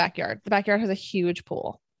seeing the backyard. The backyard has a huge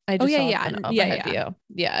pool. I Oh just yeah, saw yeah, an yeah, overhead yeah, view.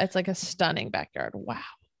 Yeah, it's like a stunning backyard. Wow.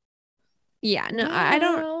 yeah. No, I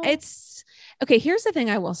don't. Wow. It's okay. Here's the thing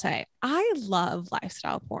I will say. I love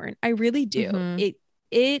lifestyle porn. I really do. Mm-hmm.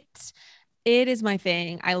 It it is my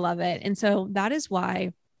thing. I love it, and so that is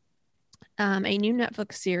why a new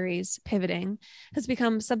Netflix series, Pivoting, has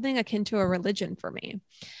become something akin to a religion for me.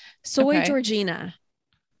 Soy Okay. Georgina.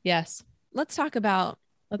 Yes. Let's talk about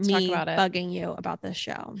Let's talk me about it. bugging you about this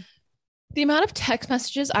show. The amount of text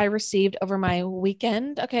messages I received over my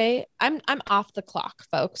weekend, okay, I'm off the clock,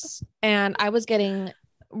 folks. And I was getting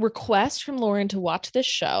requests from Lauren to watch this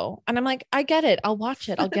show. And I'm like, I get it. I'll watch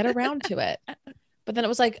it. I'll get around to it. But then it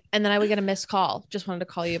was like, and then I would get a missed call. Just wanted to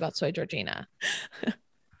call you about Soy Georgina.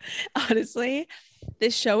 Honestly,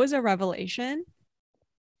 this show is a revelation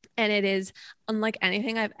and it is unlike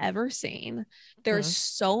anything I've ever seen. There's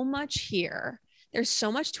so much here. There's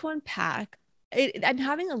so much to unpack. I'm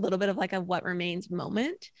having a little bit of like a what remains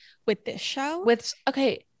moment with this show.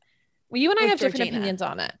 Okay, well, you and I With have different Georgina. opinions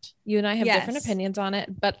on it. You and I have different Yes. opinions on it,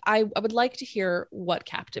 but I would like to hear what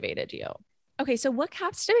captivated you. Okay, so what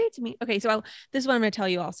captivates me? Okay, so this is what I'm going to tell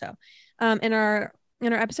you also. In our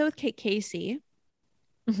episode with Kate Casey,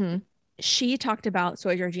 Mm-hmm. she talked about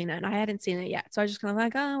Soy Georgina, and I hadn't seen it yet, so I was just kind of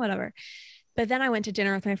like, oh, whatever. But then I went to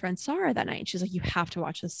dinner with my friend Sarah that night, and she's like, you have to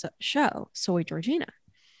watch this show, Soy Georgina.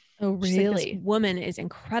 Oh, She's like, really? this woman is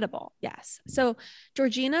incredible. Yes. So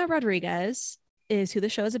Georgina Rodriguez is who the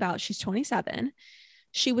show is about. She's 27.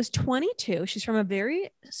 She was 22. She's from a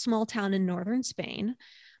very small town in northern Spain.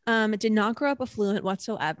 Did not grow up affluent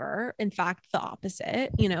whatsoever. In fact, the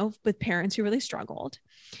opposite, with parents who really struggled.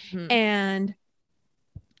 Mhm. And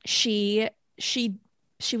she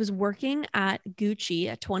was working at Gucci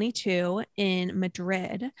at 22 in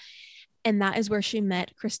Madrid. And that is where she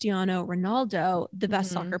met Cristiano Ronaldo, the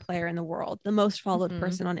best soccer player in the world, the most followed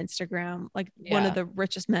person on Instagram, like one of the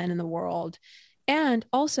richest men in the world, and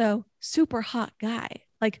also super hot guy.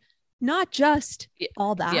 Like not just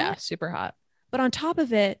all that, Yeah, super hot. but on top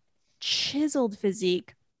of it, chiseled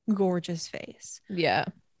physique, gorgeous face. Yeah.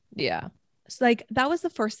 Yeah. So like that was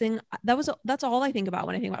the first thing. That's all I think about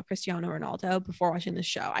when I think about Cristiano Ronaldo before watching the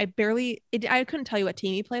show. I couldn't tell you what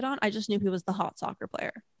team he played on. I just knew he was the hot soccer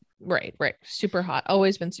player. Right. Super hot.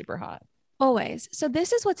 Always been super hot. Always. So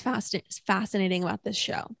this is what's fascinating about this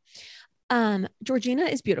show. Georgina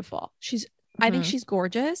is beautiful. I think she's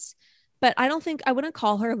gorgeous, but I wouldn't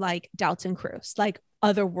call her like Doutzen Cruz, like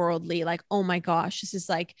otherworldly, like, oh my gosh, this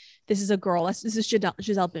is a girl. This is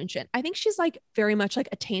Gisele Bündchen. I think she's like very much like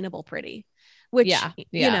attainable pretty, which,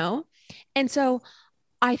 and so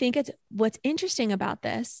I think what's interesting about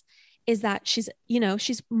this is that she's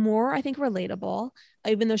more, I think, relatable,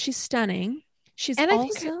 even though she's stunning. I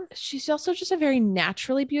think she's also just a very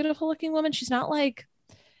naturally beautiful looking woman. She's not like,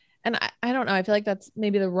 and I don't know, I feel like that's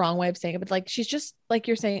maybe the wrong way of saying it, but like, she's just like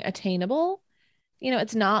you're saying, attainable.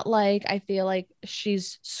 It's not like, I feel like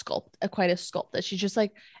she's quite as sculpted. She's just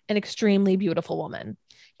like an extremely beautiful woman.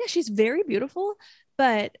 Yeah, she's very beautiful,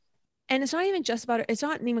 and it's not even just about her. It's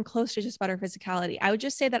not even close to just about her physicality. I would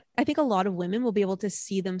just say that I think a lot of women will be able to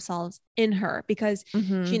see themselves in her because,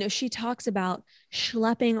 she talks about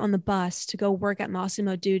schlepping on the bus to go work at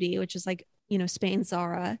Massimo Dutti, which is like, Spain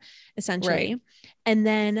Zara, essentially. Right. And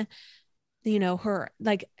then,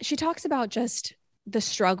 she talks about just the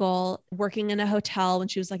struggle working in a hotel when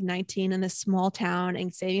she was like 19 in this small town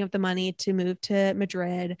and saving up the money to move to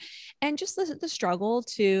Madrid, and just the struggle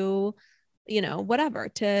to, you know, whatever,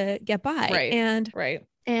 to get by. Right. And right.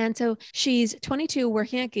 and so she's 22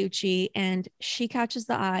 working at Gucci, and she catches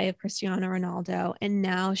the eye of Cristiano Ronaldo. And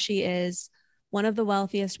now she is one of the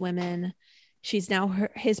wealthiest women. She's now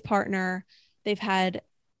his partner. They've had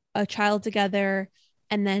a child together.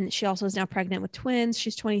 And then she also is now pregnant with twins.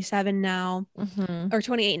 She's 27 now, or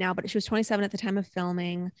 28 now, but she was 27 at the time of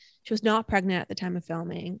filming. She was not pregnant at the time of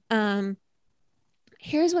filming.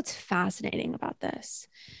 Here's what's fascinating about this.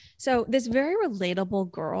 So this very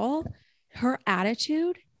relatable girl, her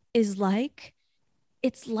attitude is like,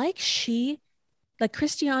 it's like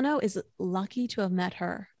Cristiano is lucky to have met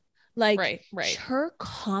her. Like right. Her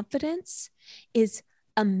confidence is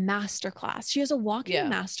a masterclass. She has a walking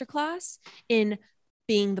masterclass in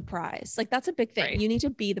being the prize. Like that's a big thing. Right. You need to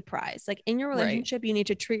be the prize. Like in your relationship, you need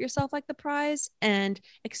to treat yourself like the prize and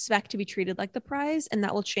expect to be treated like the prize. And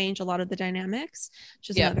that will change a lot of the dynamics.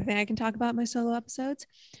 Just another thing I can talk about in my solo episodes.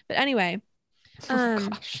 But anyway,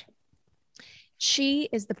 she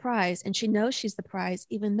is the prize, and she knows she's the prize,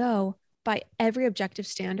 even though by every objective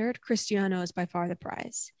standard, Cristiano is by far the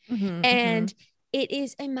prize. And it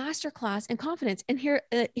is a masterclass in confidence. And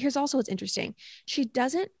here's also what's interesting.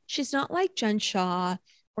 She's not like Jen Shah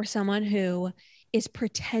or someone who is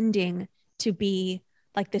pretending to be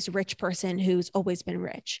like this rich person who's always been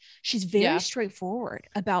rich. She's very straightforward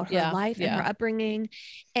about her life and her upbringing.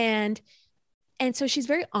 And so she's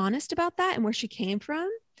very honest about that and where she came from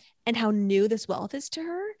and how new this wealth is to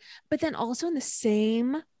her. But then also in the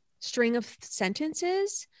same string of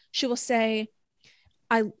sentences, she will say,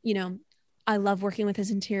 I love working with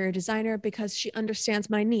his interior designer because she understands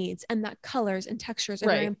my needs, and that colors and textures are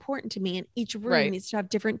very important to me. And each room needs to have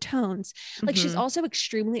different tones. Like she's also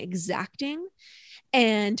extremely exacting,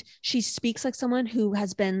 and she speaks like someone who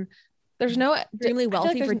has been extremely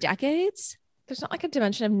wealthy for decades. There's not like a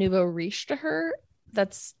dimension of nouveau riche to her.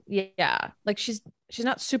 That's like she's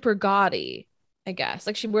not super gaudy, I guess.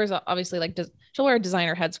 Like she wears obviously like she'll wear a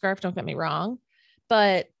designer headscarf. Don't get me wrong,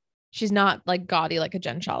 but she's not like gaudy like a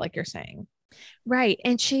Jen Shah, like you're saying. Right.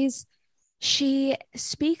 And she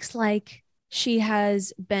speaks like she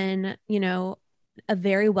has been, a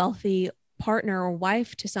very wealthy partner or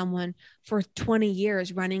wife to someone for 20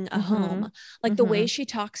 years running a home. Like the way she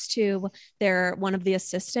talks to one of the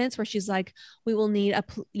assistants, where she's like, we will need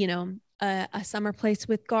a summer place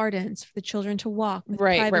with gardens for the children to walk with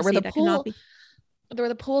privacy, where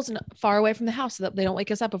the pool's far away from the house so that they don't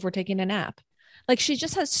wake us up if we're taking a nap. Like she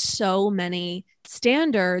just has so many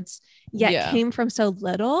standards, yet came from so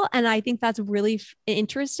little. And I think that's really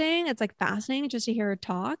interesting. It's like fascinating just to hear her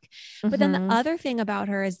talk. But then the other thing about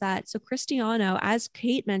her is that, so Cristiano, as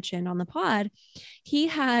Kate mentioned on the pod, he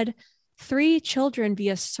had 3 children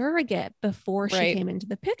via surrogate before she came into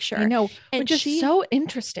the picture. I know, and which is so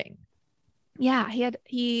interesting. Yeah,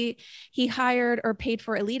 he hired or paid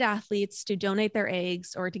for elite athletes to donate their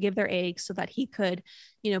eggs or to give their eggs so that he could,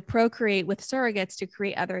 procreate with surrogates to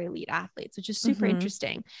create other elite athletes, which is super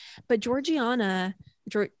interesting. But Georgina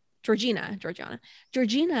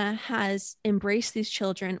has embraced these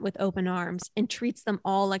children with open arms and treats them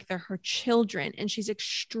all like they're her children. And she's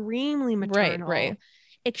extremely maternal,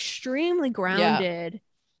 extremely grounded. Yeah.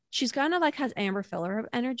 She's kind of like has Amber Filler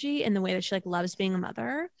energy in the way that she like loves being a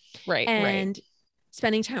mother. And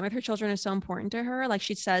spending time with her children is so important to her. Like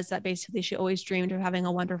she says that basically she always dreamed of having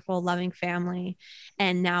a wonderful, loving family.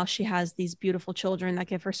 And now she has these beautiful children that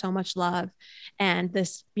give her so much love. And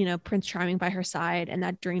this, Prince Charming by her side, and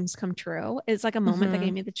that dreams come true. It's like a moment that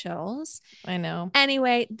gave me the chills. I know.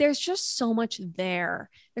 Anyway, there's just so much there.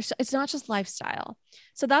 It's not just lifestyle.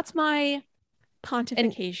 So that's my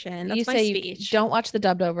pontification. That's my speech. Don't watch the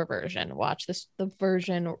dubbed over version. Watch the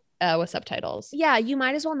version with subtitles. Yeah, you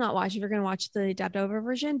might as well not watch if you're going to watch the dubbed over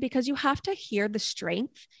version, because you have to hear the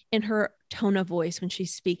strength in her tone of voice when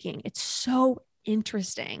she's speaking. It's so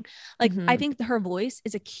interesting. Like I think her voice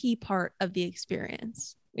is a key part of the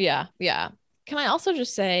experience. Yeah. Can I also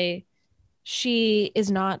just say she is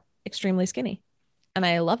not extremely skinny, and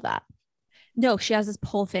I love that. No, she has this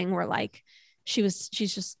pole thing where like she's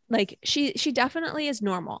just like she definitely is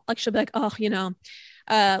normal. Like she'll be like, oh,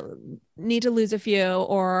 need to lose a few,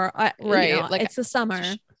 or like it's the summer.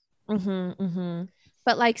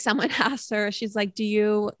 But like someone asked her, she's like, don't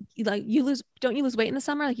you lose weight in the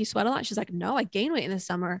summer? Like you sweat a lot? She's like, no, I gain weight in the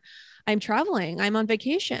summer. I'm traveling. I'm on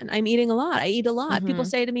vacation. I'm eating a lot. I eat a lot. People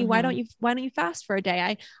say to me, why don't you fast for a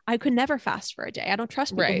day? I could never fast for a day. I don't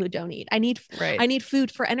trust people who don't eat. I need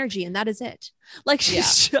food for energy, and that is it. Like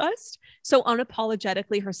she's just so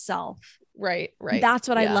unapologetically herself Right. Right. That's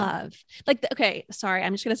what I Yeah. love. Like, okay, sorry,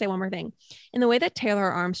 I'm just gonna say one more thing. In the way that Taylor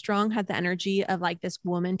Armstrong had the energy of like this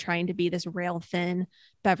woman trying to be this rail thin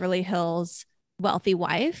Beverly Hills wealthy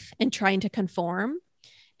wife and trying to conform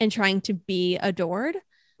and trying to be adored,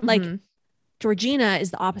 like Mm-hmm. Georgina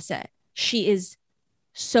is the opposite. She is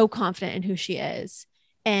so confident in who she is,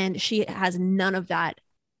 and she has none of that,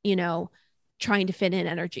 you know, trying to fit in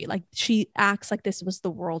energy. Like she acts like this was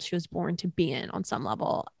the world she was born to be in on some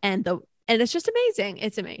level. And it's just amazing.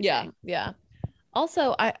 It's amazing. Yeah. Yeah.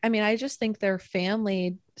 Also, I mean, I just think their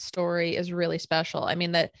family story is really special. I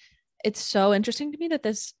mean, that it's so interesting to me that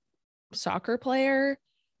this soccer player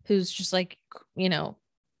who's just like, you know,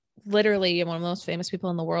 literally one of the most famous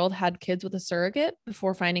people in the world had kids with a surrogate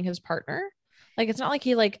before finding his partner. Like, it's not like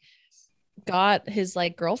he like got his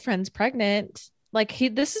like girlfriend's pregnant. Like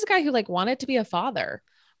this is a guy who like wanted to be a father,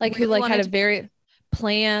 like who Really like had wanted a to very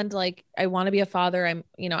planned, like, I want to be a father. I'm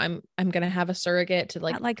going to have a surrogate to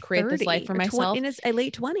like at like create this life 30 for or 20 myself. in his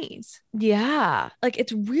late 20s. Yeah. Like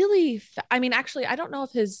it's really, I mean, actually, I don't know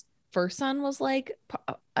if his first son was like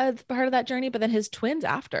a part of that journey, but then his twins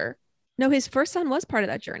after No, his first son was part of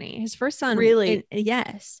that journey. His first son, really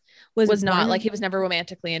yes, was not born. like, he was never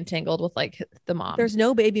romantically entangled with like the mom. There's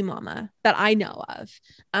no baby mama that I know of.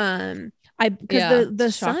 Because Yeah,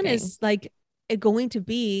 the son shocking. is like going to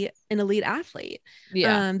be an elite athlete.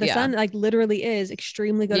 Yeah. The Yeah. son like literally is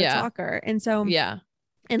extremely good at Yeah. soccer, and so Yeah.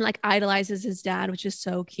 and like idolizes his dad, which is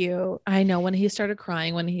so cute. I know, when he started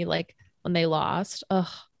crying when he like when they lost. Ugh.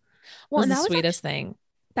 Well, Was and the sweetest thing.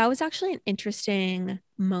 that was actually an interesting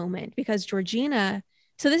moment because Georgina,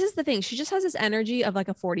 so this is the thing, she just has this energy of like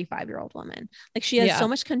a 45-year-old woman. Like she has Yeah. so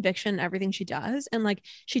much conviction in everything she does. And like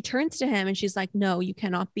she turns to him and she's like, no, you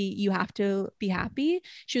cannot be, you have to be happy.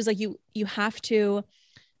 She was like, you have to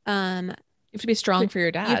You have to be strong for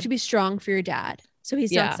your dad. you have to be strong for your dad. So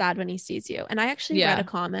he's not Yeah. sad when he sees you. And I actually read Yeah. a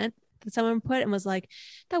comment that someone put and was like,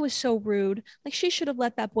 that was so rude. Like she should have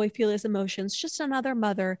let that boy feel his emotions. Just another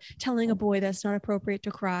mother telling a boy that's not appropriate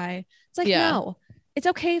to cry. It's like, Yeah. no, it's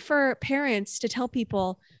okay for parents to tell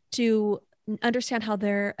people to understand how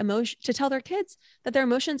their emotion, to tell their kids that their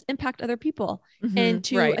emotions impact other people and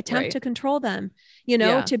to Right. attempt Right. to control them, you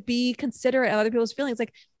know, Yeah. to be considerate of other people's feelings.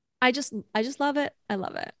 Like I just love it. I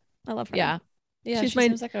love it. I love her. Yeah. Yeah. She's She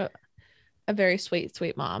seems like a very sweet,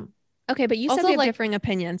 sweet mom. Okay, but you said Also, we have like, differing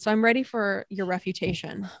opinions, so I'm ready for your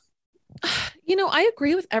refutation. you know, I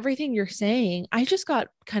agree with everything you're saying. I just got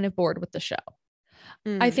kind of bored with the show.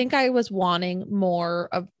 I Mm. think I was wanting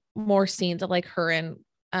more scenes of like her and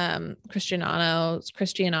Cristiano.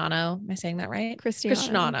 Am I saying that right?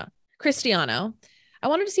 Cristiano. I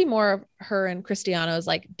wanted to see more of her and Cristiano's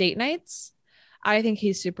like date nights. I think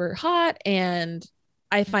he's super hot and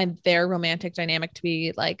I find their romantic dynamic to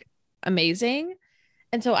be like amazing.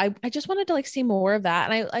 And so I just wanted to like see more of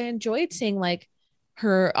that. And I enjoyed seeing like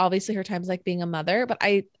her, obviously her times like being a mother, but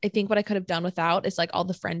I think what I could have done without is like all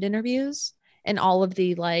the friend interviews and all of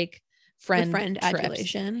the like The friend friend trips.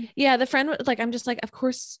 adulation. Yeah, the friend, like, I'm just like, of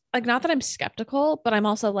course, like, not that I'm skeptical, but I'm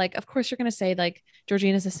also like, of course you're gonna say like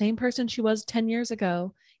Georgina's the same person she was 10 years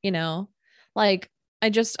ago, you know? Like I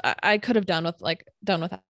could have done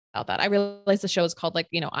without that. I realized the show is called like,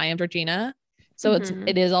 you know, I Am Georgina. So Mhm.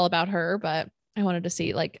 it is all about her, but I wanted to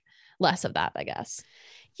see like less of that, I guess.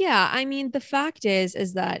 Yeah, I mean, the fact is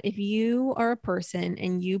that if you are a person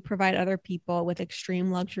and you provide other people with extreme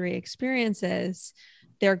luxury experiences,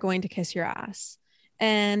 they're going to kiss your ass.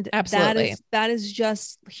 And Absolutely. that is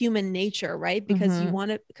just human nature, right? Because you Mhm.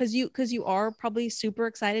 want to, because you are probably super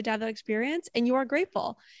excited to have that experience and you are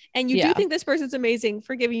grateful. And you do Yeah. think this person's amazing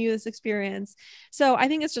for giving you this experience. So I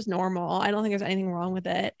think it's just normal. I don't think there's anything wrong with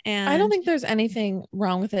it. And I don't think there's anything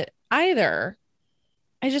wrong with it either.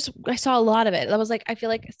 I saw a lot of it. That was like, I feel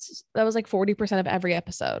like that was like 40% of every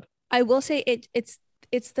episode. I will say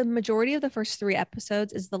it's the majority of the first 3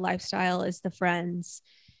 episodes is the lifestyle, is the friends.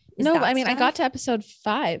 No, but I mean, I got to episode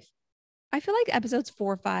 5. I feel like episodes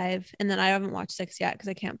 4, 5, and then I haven't watched 6 yet because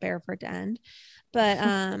I can't bear for it to end. But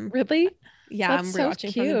Really? yeah, That's I'm so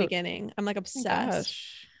rewatching from the cute. beginning. I'm like Oh my obsessed.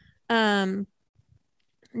 gosh.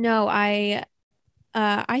 No, I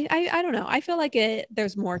don't know. I feel like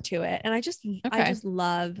there's more to it. And I just Okay.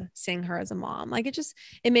 love seeing her as a mom. Like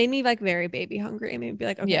it made me like very baby hungry. It made me be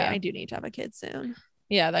like, okay, Yeah. I do need to have a kid soon.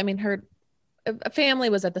 Yeah. I mean, her family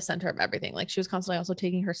was at the center of everything. Like she was constantly also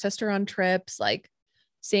taking her sister on trips, like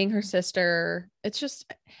seeing her sister. It's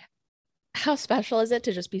just, how special is it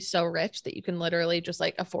to just be so rich that you can literally just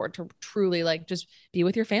like afford to truly like just be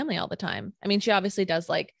with your family all the time? I mean, she obviously does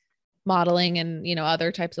like modeling and, you know,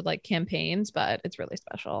 other types of like campaigns, but it's really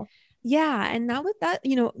special. Yeah. And not with that,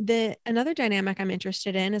 you know, the another dynamic I'm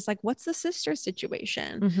interested in is like, what's the sister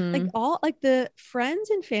situation? Like all like the friends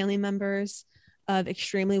and family members of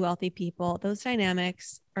extremely wealthy people, those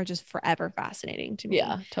dynamics are just forever fascinating to me.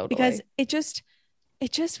 Yeah, totally. Because it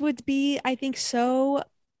just would be, I think, so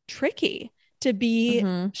tricky to be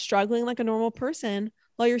struggling like a normal person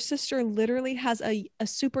while your sister literally has a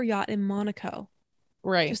super yacht in Monaco.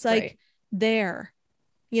 Right. Just like there,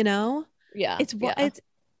 you know? Yeah.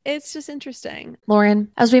 It's just interesting.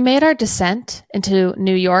 Lauren, as we made our descent into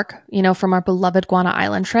New York, you know, from our beloved Guana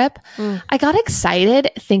Island trip, I got excited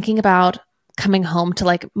thinking about coming home to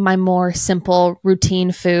like my more simple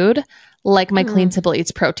routine food, like my Clean Simple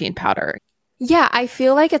Eats protein powder. Yeah, I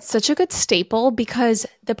feel like it's such a good staple because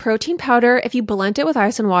the protein powder, if you blend it with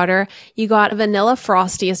ice and water, you got a vanilla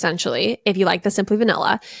frosty essentially, if you like the Simply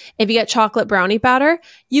Vanilla. If you get chocolate brownie batter,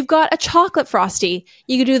 you've got a chocolate frosty.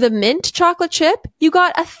 You could do the mint chocolate chip, you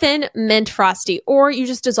got a thin mint frosty, or you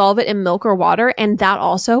just dissolve it in milk or water, and that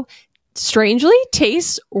also strangely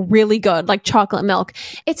tastes really good, like chocolate milk.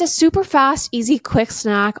 It's a super fast, easy, quick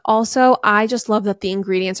snack. Also, I just love that the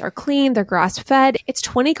ingredients are clean, they're grass fed. It's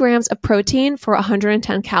 20 grams of protein for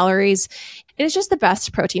 110 calories. It is just the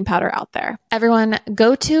best protein powder out there. Everyone,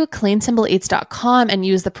 go to cleansimpleeats.com and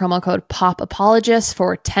use the promo code POPApologists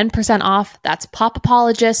for 10% off. That's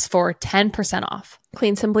POPApologists for 10% off.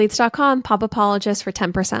 Cleansimpleeats.com, POPApologists for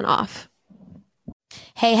 10% off.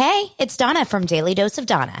 Hey, it's Donna from Daily Dose of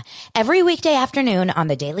Donna. Every weekday afternoon on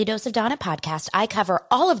the Daily Dose of Donna podcast, I cover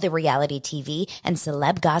all of the reality TV and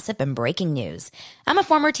celeb gossip and breaking news. I'm a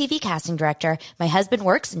former TV casting director. My husband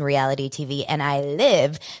works in reality TV, and I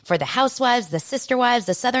live for the housewives, the sister wives,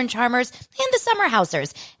 the Southern Charmers, and the summer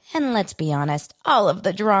housers. And let's be honest, all of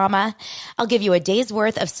the drama. I'll give you a day's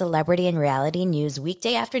worth of celebrity and reality news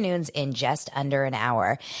weekday afternoons in just under an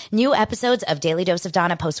hour. New episodes of Daily Dose of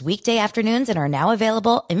Donna post weekday afternoons and are now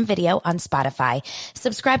available in video on Spotify.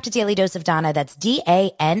 Subscribe to Daily Dose of Donna. That's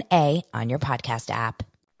DANA on your podcast app.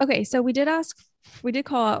 Okay, so we did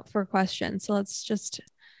call out for a question. So let's just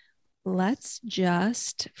freestyle.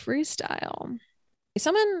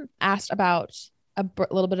 Someone asked about a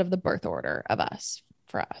little bit of the birth order of us.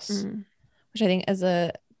 For us, which I think is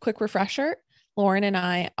a quick refresher. Lauren and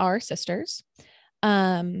I are sisters.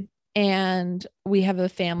 And we have a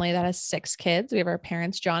family that has 6 kids. We have our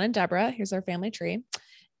parents, John and Deborah. Here's our family tree.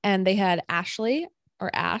 And they had Ashley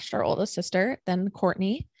or Ash, our oldest sister, then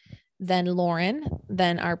Courtney, then Lauren,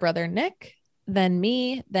 then our brother, Nick, then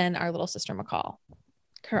me, then our little sister, McCall.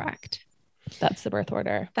 Correct. That's the birth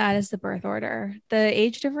order. That is the birth order. The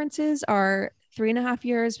age differences are 3.5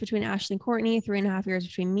 years between Ashley and Courtney, 3.5 years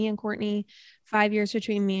between me and Courtney, 5 years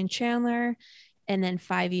between me and Chandler, and then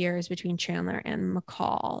 5 years between Chandler and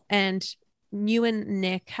McCall. And you and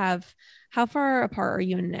Nick how far apart are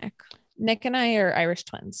you and Nick? Nick and I are Irish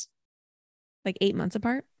twins. Like 8 months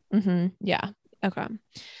apart? Yeah. Okay.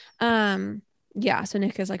 Yeah. So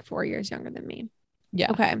Nick is like 4 years younger than me.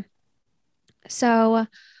 Yeah. Okay. So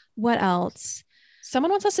what else?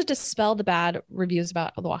 Someone wants us to dispel the bad reviews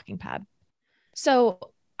about The Walking Pad. So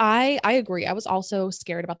I agree. I was also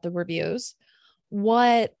scared about the reviews.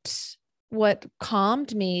 What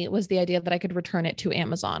calmed me was the idea that I could return it to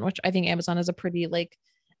Amazon, which I think Amazon is a pretty like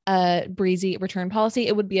breezy return policy.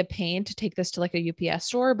 It would be a pain to take this to like a UPS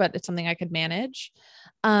store, but it's something I could manage.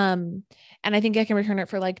 And I think I can return it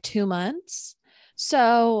for like 2 months.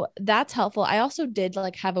 So that's helpful. I also did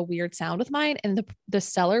like have a weird sound with mine, and the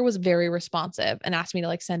seller was very responsive and asked me to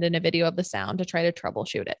like send in a video of the sound to try to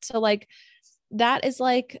troubleshoot it. So like that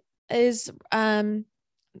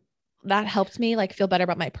that helped me like feel better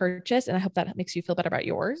about my purchase. And I hope that makes you feel better about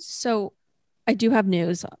yours. So I do have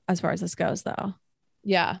news as far as this goes though.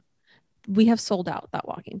 Yeah. We have sold out that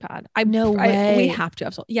Walking Pad. We have to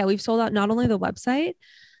have sold. Yeah. We've sold out not only the website,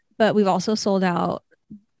 but we've also sold out.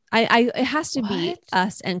 It has to be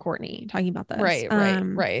us and Courtney talking about this.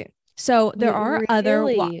 Right. So there are other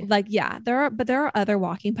there are other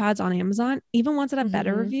walking pads on Amazon, even ones that have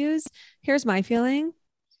better reviews. Here's my feeling.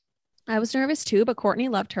 I was nervous too, but Courtney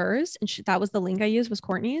loved hers, and that was the link I used was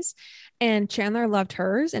Courtney's, and Chandler loved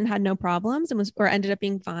hers and had no problems and ended up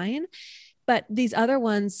being fine. But these other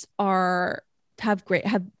ones have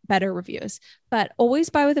better reviews. But always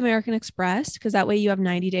buy with American Express, because that way you have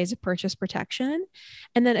 90 days of purchase protection.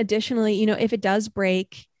 And then additionally, you know, if it does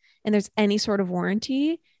break and there's any sort of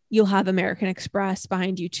warranty, you'll have American Express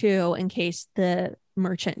behind you too, in case the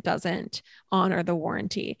merchant doesn't honor the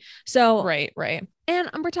warranty. So right. And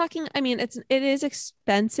we're talking, I mean, it is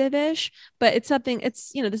expensive-ish, but it's something,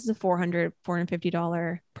 this is a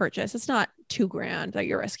 $450 purchase. It's not $2,000 that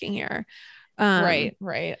you're risking here.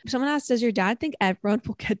 Right. Someone asked, does your dad think everyone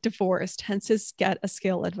will get divorced, hence his get a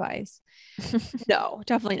skill advice? No,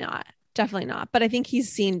 definitely not. Definitely not. But I think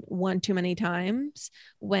he's seen one too many times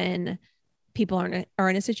when people are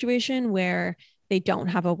in a situation where they don't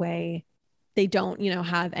have a way, they don't,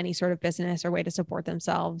 have any sort of business or way to support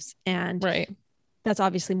themselves. And Right. that's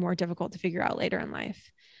obviously more difficult to figure out later in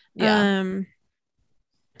life. Yeah.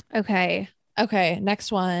 Okay.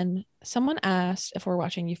 Next one. Someone asked if we're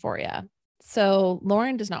watching Euphoria. So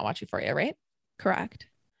Lauren does not watch Euphoria, right? Correct.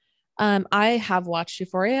 I have watched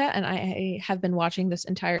Euphoria, and I have been watching this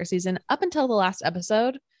entire season up until the last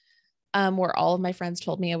episode, where all of my friends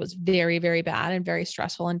told me it was very, very bad and very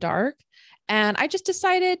stressful and dark. And I just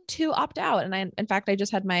decided to opt out. And in fact, I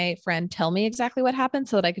just had my friend tell me exactly what happened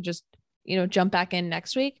so that I could just, jump back in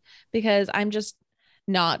next week, because I'm just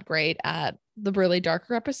not great at the really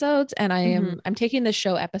darker episodes. And I'm taking this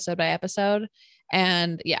show episode by episode.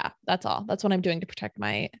 And yeah, that's all. That's what I'm doing to protect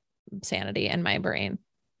my sanity and my brain.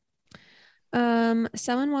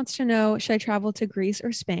 Someone wants to know, should I travel to Greece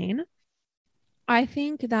or Spain? I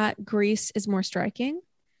think that Greece is more striking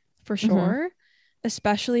for sure,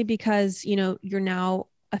 especially because, you're now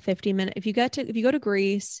a 50-minute. If you go to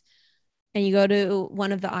Greece and you go to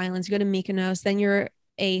one of the islands, you go to Mykonos, then you're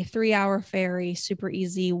a 3-hour ferry, super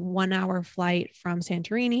easy 1-hour flight from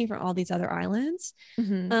Santorini, from all these other islands.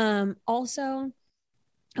 Also,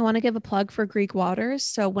 I want to give a plug for Greek waters.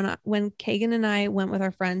 So when Kagan and I went with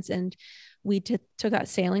our friends and we took that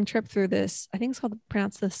sailing trip through this, I think it's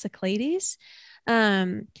pronounced the Cyclades.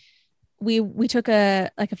 We took a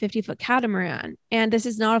 50-foot catamaran, and this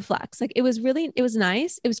is not a flex. Like, it was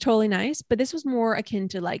nice. It was totally nice, but this was more akin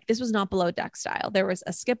to this was not below deck style. There was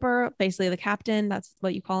a skipper, basically the captain, that's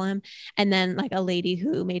what you call him. And then like a lady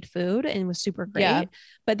who made food and was super great. Yeah.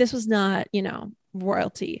 But this was not,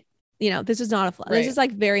 royalty. This is not a flex. Right. This is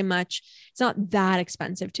like very much, it's not that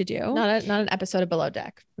expensive to do. Not an episode of Below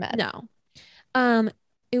Deck. Med. No.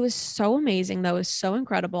 It was so amazing, though. It was so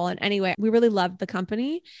incredible. And anyway, we really loved the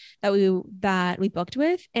company that we booked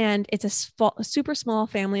with, and it's a super small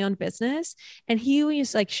family-owned business. And he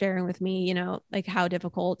was like sharing with me, like how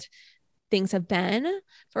difficult things have been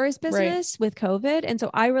for his business with COVID. And so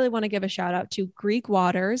I really want to give a shout out to Greek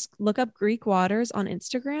Waters. Look up Greek Waters on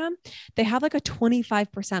Instagram. They have like a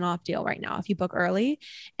 25% off deal right now if you book early,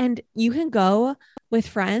 and you can go with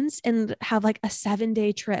friends and have like a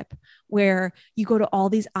 7-day trip where you go to all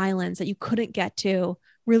these islands that you couldn't get to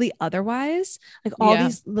really otherwise, like all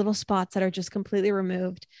these little spots that are just completely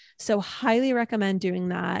removed. So highly recommend doing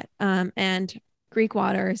that. And Greek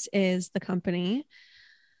Waters is the company.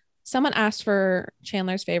 Someone asked for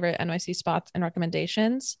Chandler's favorite NYC spots and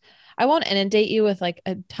recommendations. I won't inundate you with like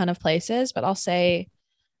a ton of places, but I'll say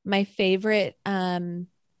my favorite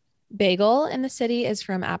bagel in the city is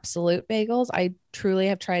from Absolute Bagels. I truly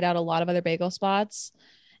have tried out a lot of other bagel spots,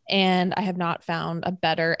 and I have not found a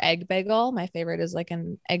better egg bagel. My favorite is like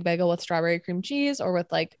an egg bagel with strawberry cream cheese or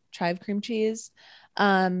with like chive cream cheese.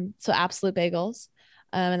 So Absolute Bagels,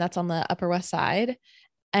 and that's on the Upper West Side.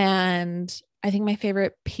 And I think my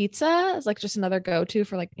favorite pizza is like just another go-to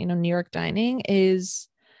for like, New York dining is,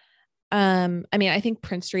 I think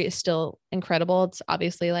Prince Street is still incredible. It's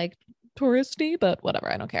obviously like touristy, but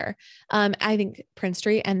whatever. I don't care. I think Prince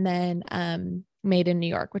Street, and then, Made in New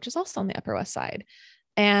York, which is also on the Upper West Side.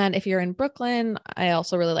 And if you're in Brooklyn, I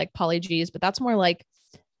also really like Polly G's, but that's more like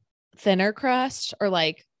thinner crust, or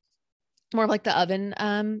like more of like the oven.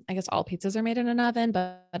 I guess all pizzas are made in an oven,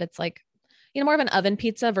 but it's like, more of an oven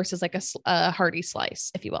pizza versus like a hearty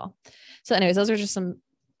slice, if you will. So anyways, those are just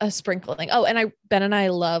a sprinkling. Oh, and Ben and I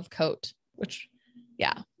love Cote, which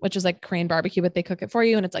is like Korean barbecue, but they cook it for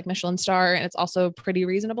you, and it's like Michelin star, and it's also pretty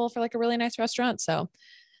reasonable for like a really nice restaurant. So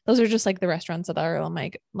those are just like the restaurants that are on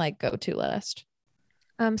my like go-to list.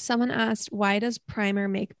 Someone asked, why does primer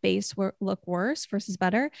make base look worse versus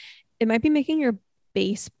better? It might be making your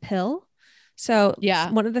base pill. So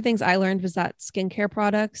one of the things I learned was that skincare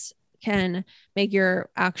products can make your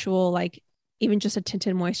actual, like, even just a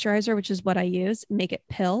tinted moisturizer, which is what I use, make it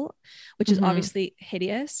pill, which is obviously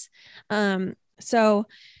hideous. So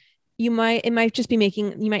it might just be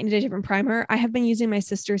you might need a different primer. I have been using my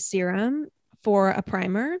sister's serum for a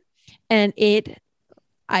primer, and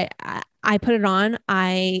I put it on.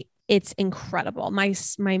 It's incredible. My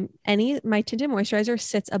tinted moisturizer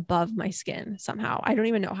sits above my skin somehow. I don't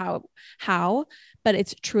even know how, but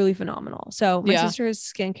it's truly phenomenal. So my sister's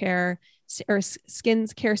skincare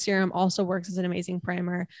serum also works as an amazing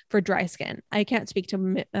primer for dry skin. I can't speak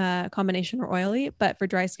to combination or oily, but for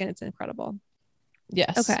dry skin, it's incredible.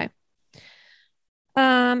 Yes. Okay.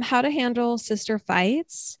 How to handle sister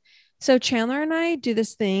fights. So Chandler and I do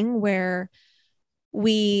this thing where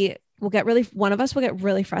one of us will get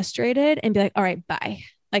really frustrated and be like, all right, bye.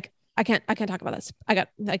 Like, I can't talk about this. I gotta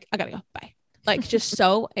go. Bye. Like, just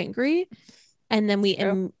so angry. And then we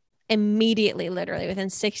immediately, literally within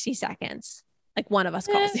 60 seconds, like one of us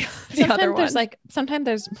calls the other one. Sometimes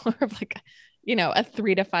there's more of like, a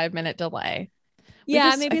 3 to 5 minute delay.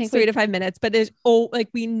 Maybe it's 3 to 5 minutes, but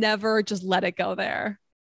we never just let it go there.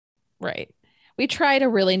 Right. We try to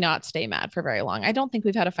really not stay mad for very long. I don't think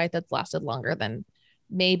we've had a fight that's lasted longer than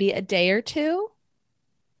maybe a day or two.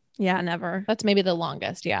 Yeah, never. That's maybe the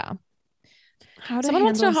longest. Yeah. Someone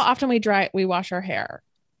wants to know how often we wash our hair.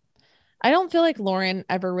 I don't feel like Lauren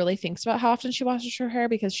ever really thinks about how often she washes her hair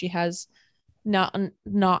because she has not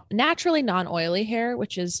naturally non-oily hair,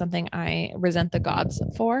 which is something I resent the gods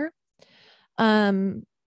for.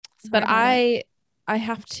 But I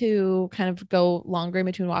have to kind of go longer in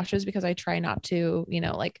between washes because I try not to,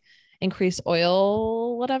 increase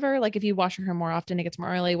oil, whatever. Like if you wash your hair more often, it gets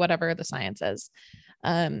more oily, whatever the science is.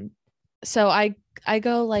 So I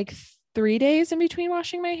go like 3 days in between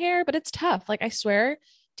washing my hair, but it's tough. Like I swear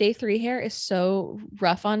day 3 hair is so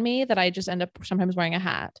rough on me that I just end up sometimes wearing a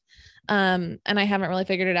hat. And I haven't really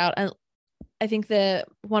figured it out. And I think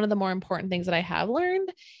one of the more important things that I have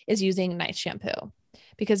learned is using nice shampoo,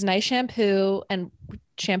 because nice shampoo and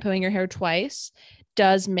shampooing your hair twice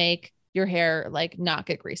does make your hair like not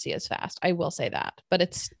get greasy as fast. I will say that, but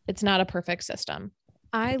it's not a perfect system.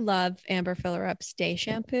 I love Amber Fillerup's Day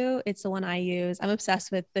Shampoo. It's the one I use. I'm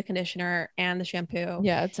obsessed with the conditioner and the shampoo.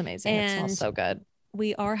 Yeah, it's amazing. And it smells so good.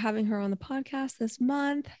 We are having her on the podcast this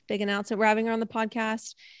month. Big announcement. We're having her on the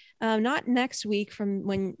podcast. Not next week from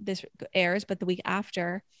when this airs, but the week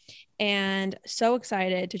after. And so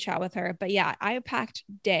excited to chat with her. But yeah, I packed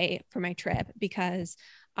Day for my trip because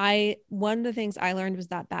one of the things I learned was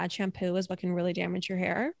that bad shampoo is what can really damage your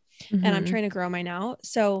hair. Mm-hmm. And I'm trying to grow mine out.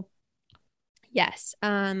 So yes,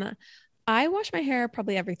 I wash my hair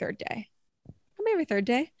probably every third day.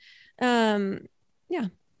 Yeah.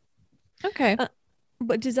 Okay.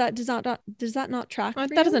 But does that not track? That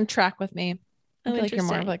doesn't track with me. I feel like you're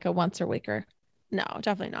more of like a once a weeker. No,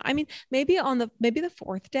 definitely not. I mean, maybe the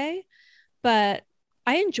fourth day, but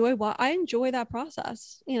I enjoy that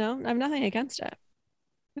process. I have nothing against it.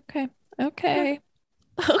 Okay.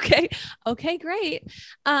 Great.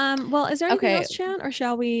 Well, is there anything else, Chan, or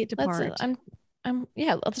shall we depart?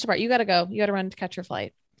 Let's depart. You gotta go. You gotta run to catch your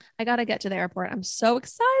flight. I gotta get to the airport. I'm so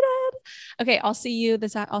excited. Okay, I'll see you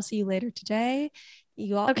later today.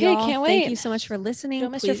 You all, can't wait. Thank you so much for listening.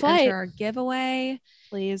 Don't miss your flight. Enter our giveaway.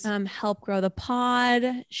 Please. Help grow the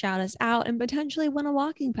pod, shout us out, and potentially win a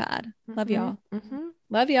walking pad. Love y'all. Mm-hmm.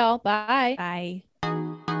 Love y'all. Bye. Bye.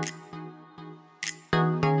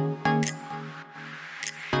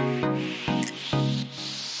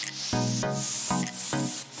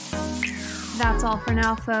 That's all for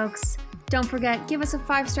now, folks. Don't forget, give us a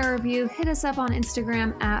 5-star review, hit us up on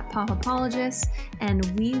Instagram at Popapologists, and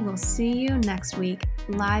we will see you next week,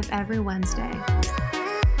 live every Wednesday.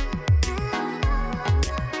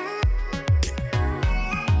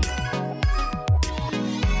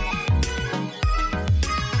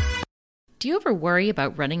 Do you ever worry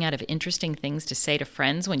about running out of interesting things to say to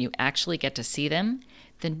friends when you actually get to see them?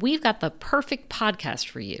 Then we've got the perfect podcast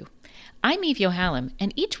for you. I'm Eve Yohalem,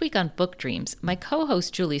 and each week on Book Dreams, my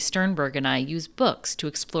co-host Julie Sternberg and I use books to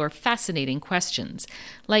explore fascinating questions,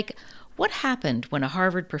 like what happened when a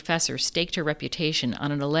Harvard professor staked her reputation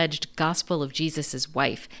on an alleged Gospel of Jesus'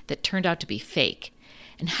 wife that turned out to be fake?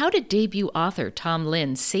 And how did debut author Tom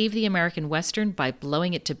Lynn save the American Western by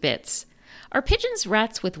blowing it to bits? Are pigeons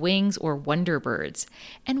rats with wings or wonder birds?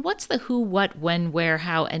 And what's the who, what, when, where,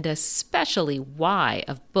 how, and especially why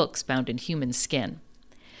of books bound in human skin?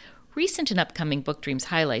 Recent and upcoming Book Dreams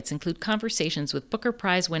highlights include conversations with Booker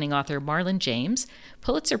Prize-winning author Marlon James,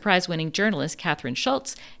 Pulitzer Prize-winning journalist Catherine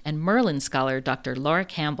Schultz, and Merlin scholar Dr. Laura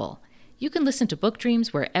Campbell. You can listen to Book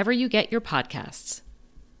Dreams wherever you get your podcasts.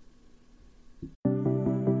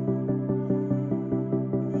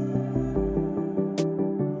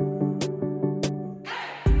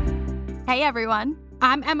 Hey everyone,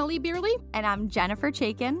 I'm Emily Beerley. and I'm Jennifer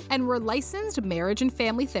Chaikin, And we're licensed marriage and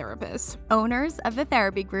family therapists owners of the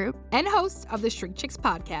Therapy Group. and hosts of the Shrink Chicks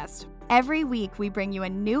podcast. Every week, we bring you a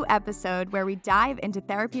new episode where we dive into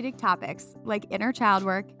therapeutic topics like inner child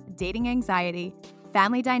work, dating anxiety,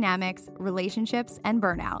 family dynamics, relationships, and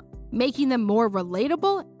burnout. Making them more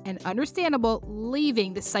relatable and understandable,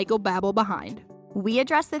 leaving the psychobabble behind. We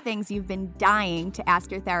address the things you've been dying to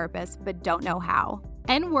ask your therapist but don't know how.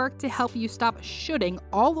 And work to help you stop shooting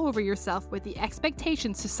all over yourself with the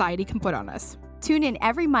expectations society can put on us. Tune in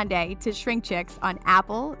every Monday to Shrink Chicks on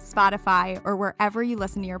Apple, Spotify, or wherever you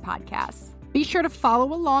listen to your podcasts. Be sure to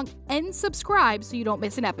follow along and subscribe so you don't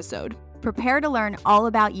miss an episode. Prepare to learn all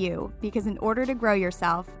about you, because in order to grow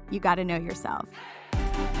yourself, you got to know yourself.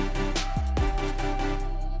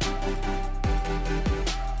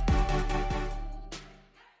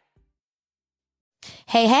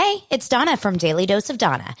 Hey, hey, it's Donna from Daily Dose of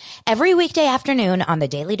Donna. Every weekday afternoon on the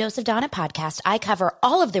Daily Dose of Donna podcast, I cover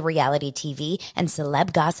all of the reality TV and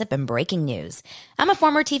celeb gossip and breaking news. I'm a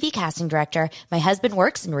former TV casting director. My husband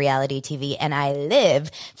works in reality TV, and I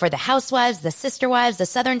live for the housewives, the sister wives, the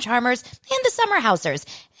Southern Charmers, and the summer housers.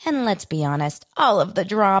 And let's be honest, all of the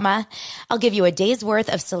drama. I'll give you a day's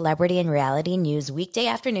worth of celebrity and reality news weekday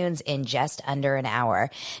afternoons in just under an hour.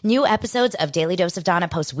 New episodes of Daily Dose of Donna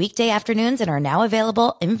post weekday afternoons and are now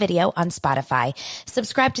available in video on Spotify.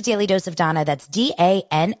 Subscribe to Daily Dose of Donna, that's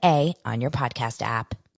DANA, on your podcast app.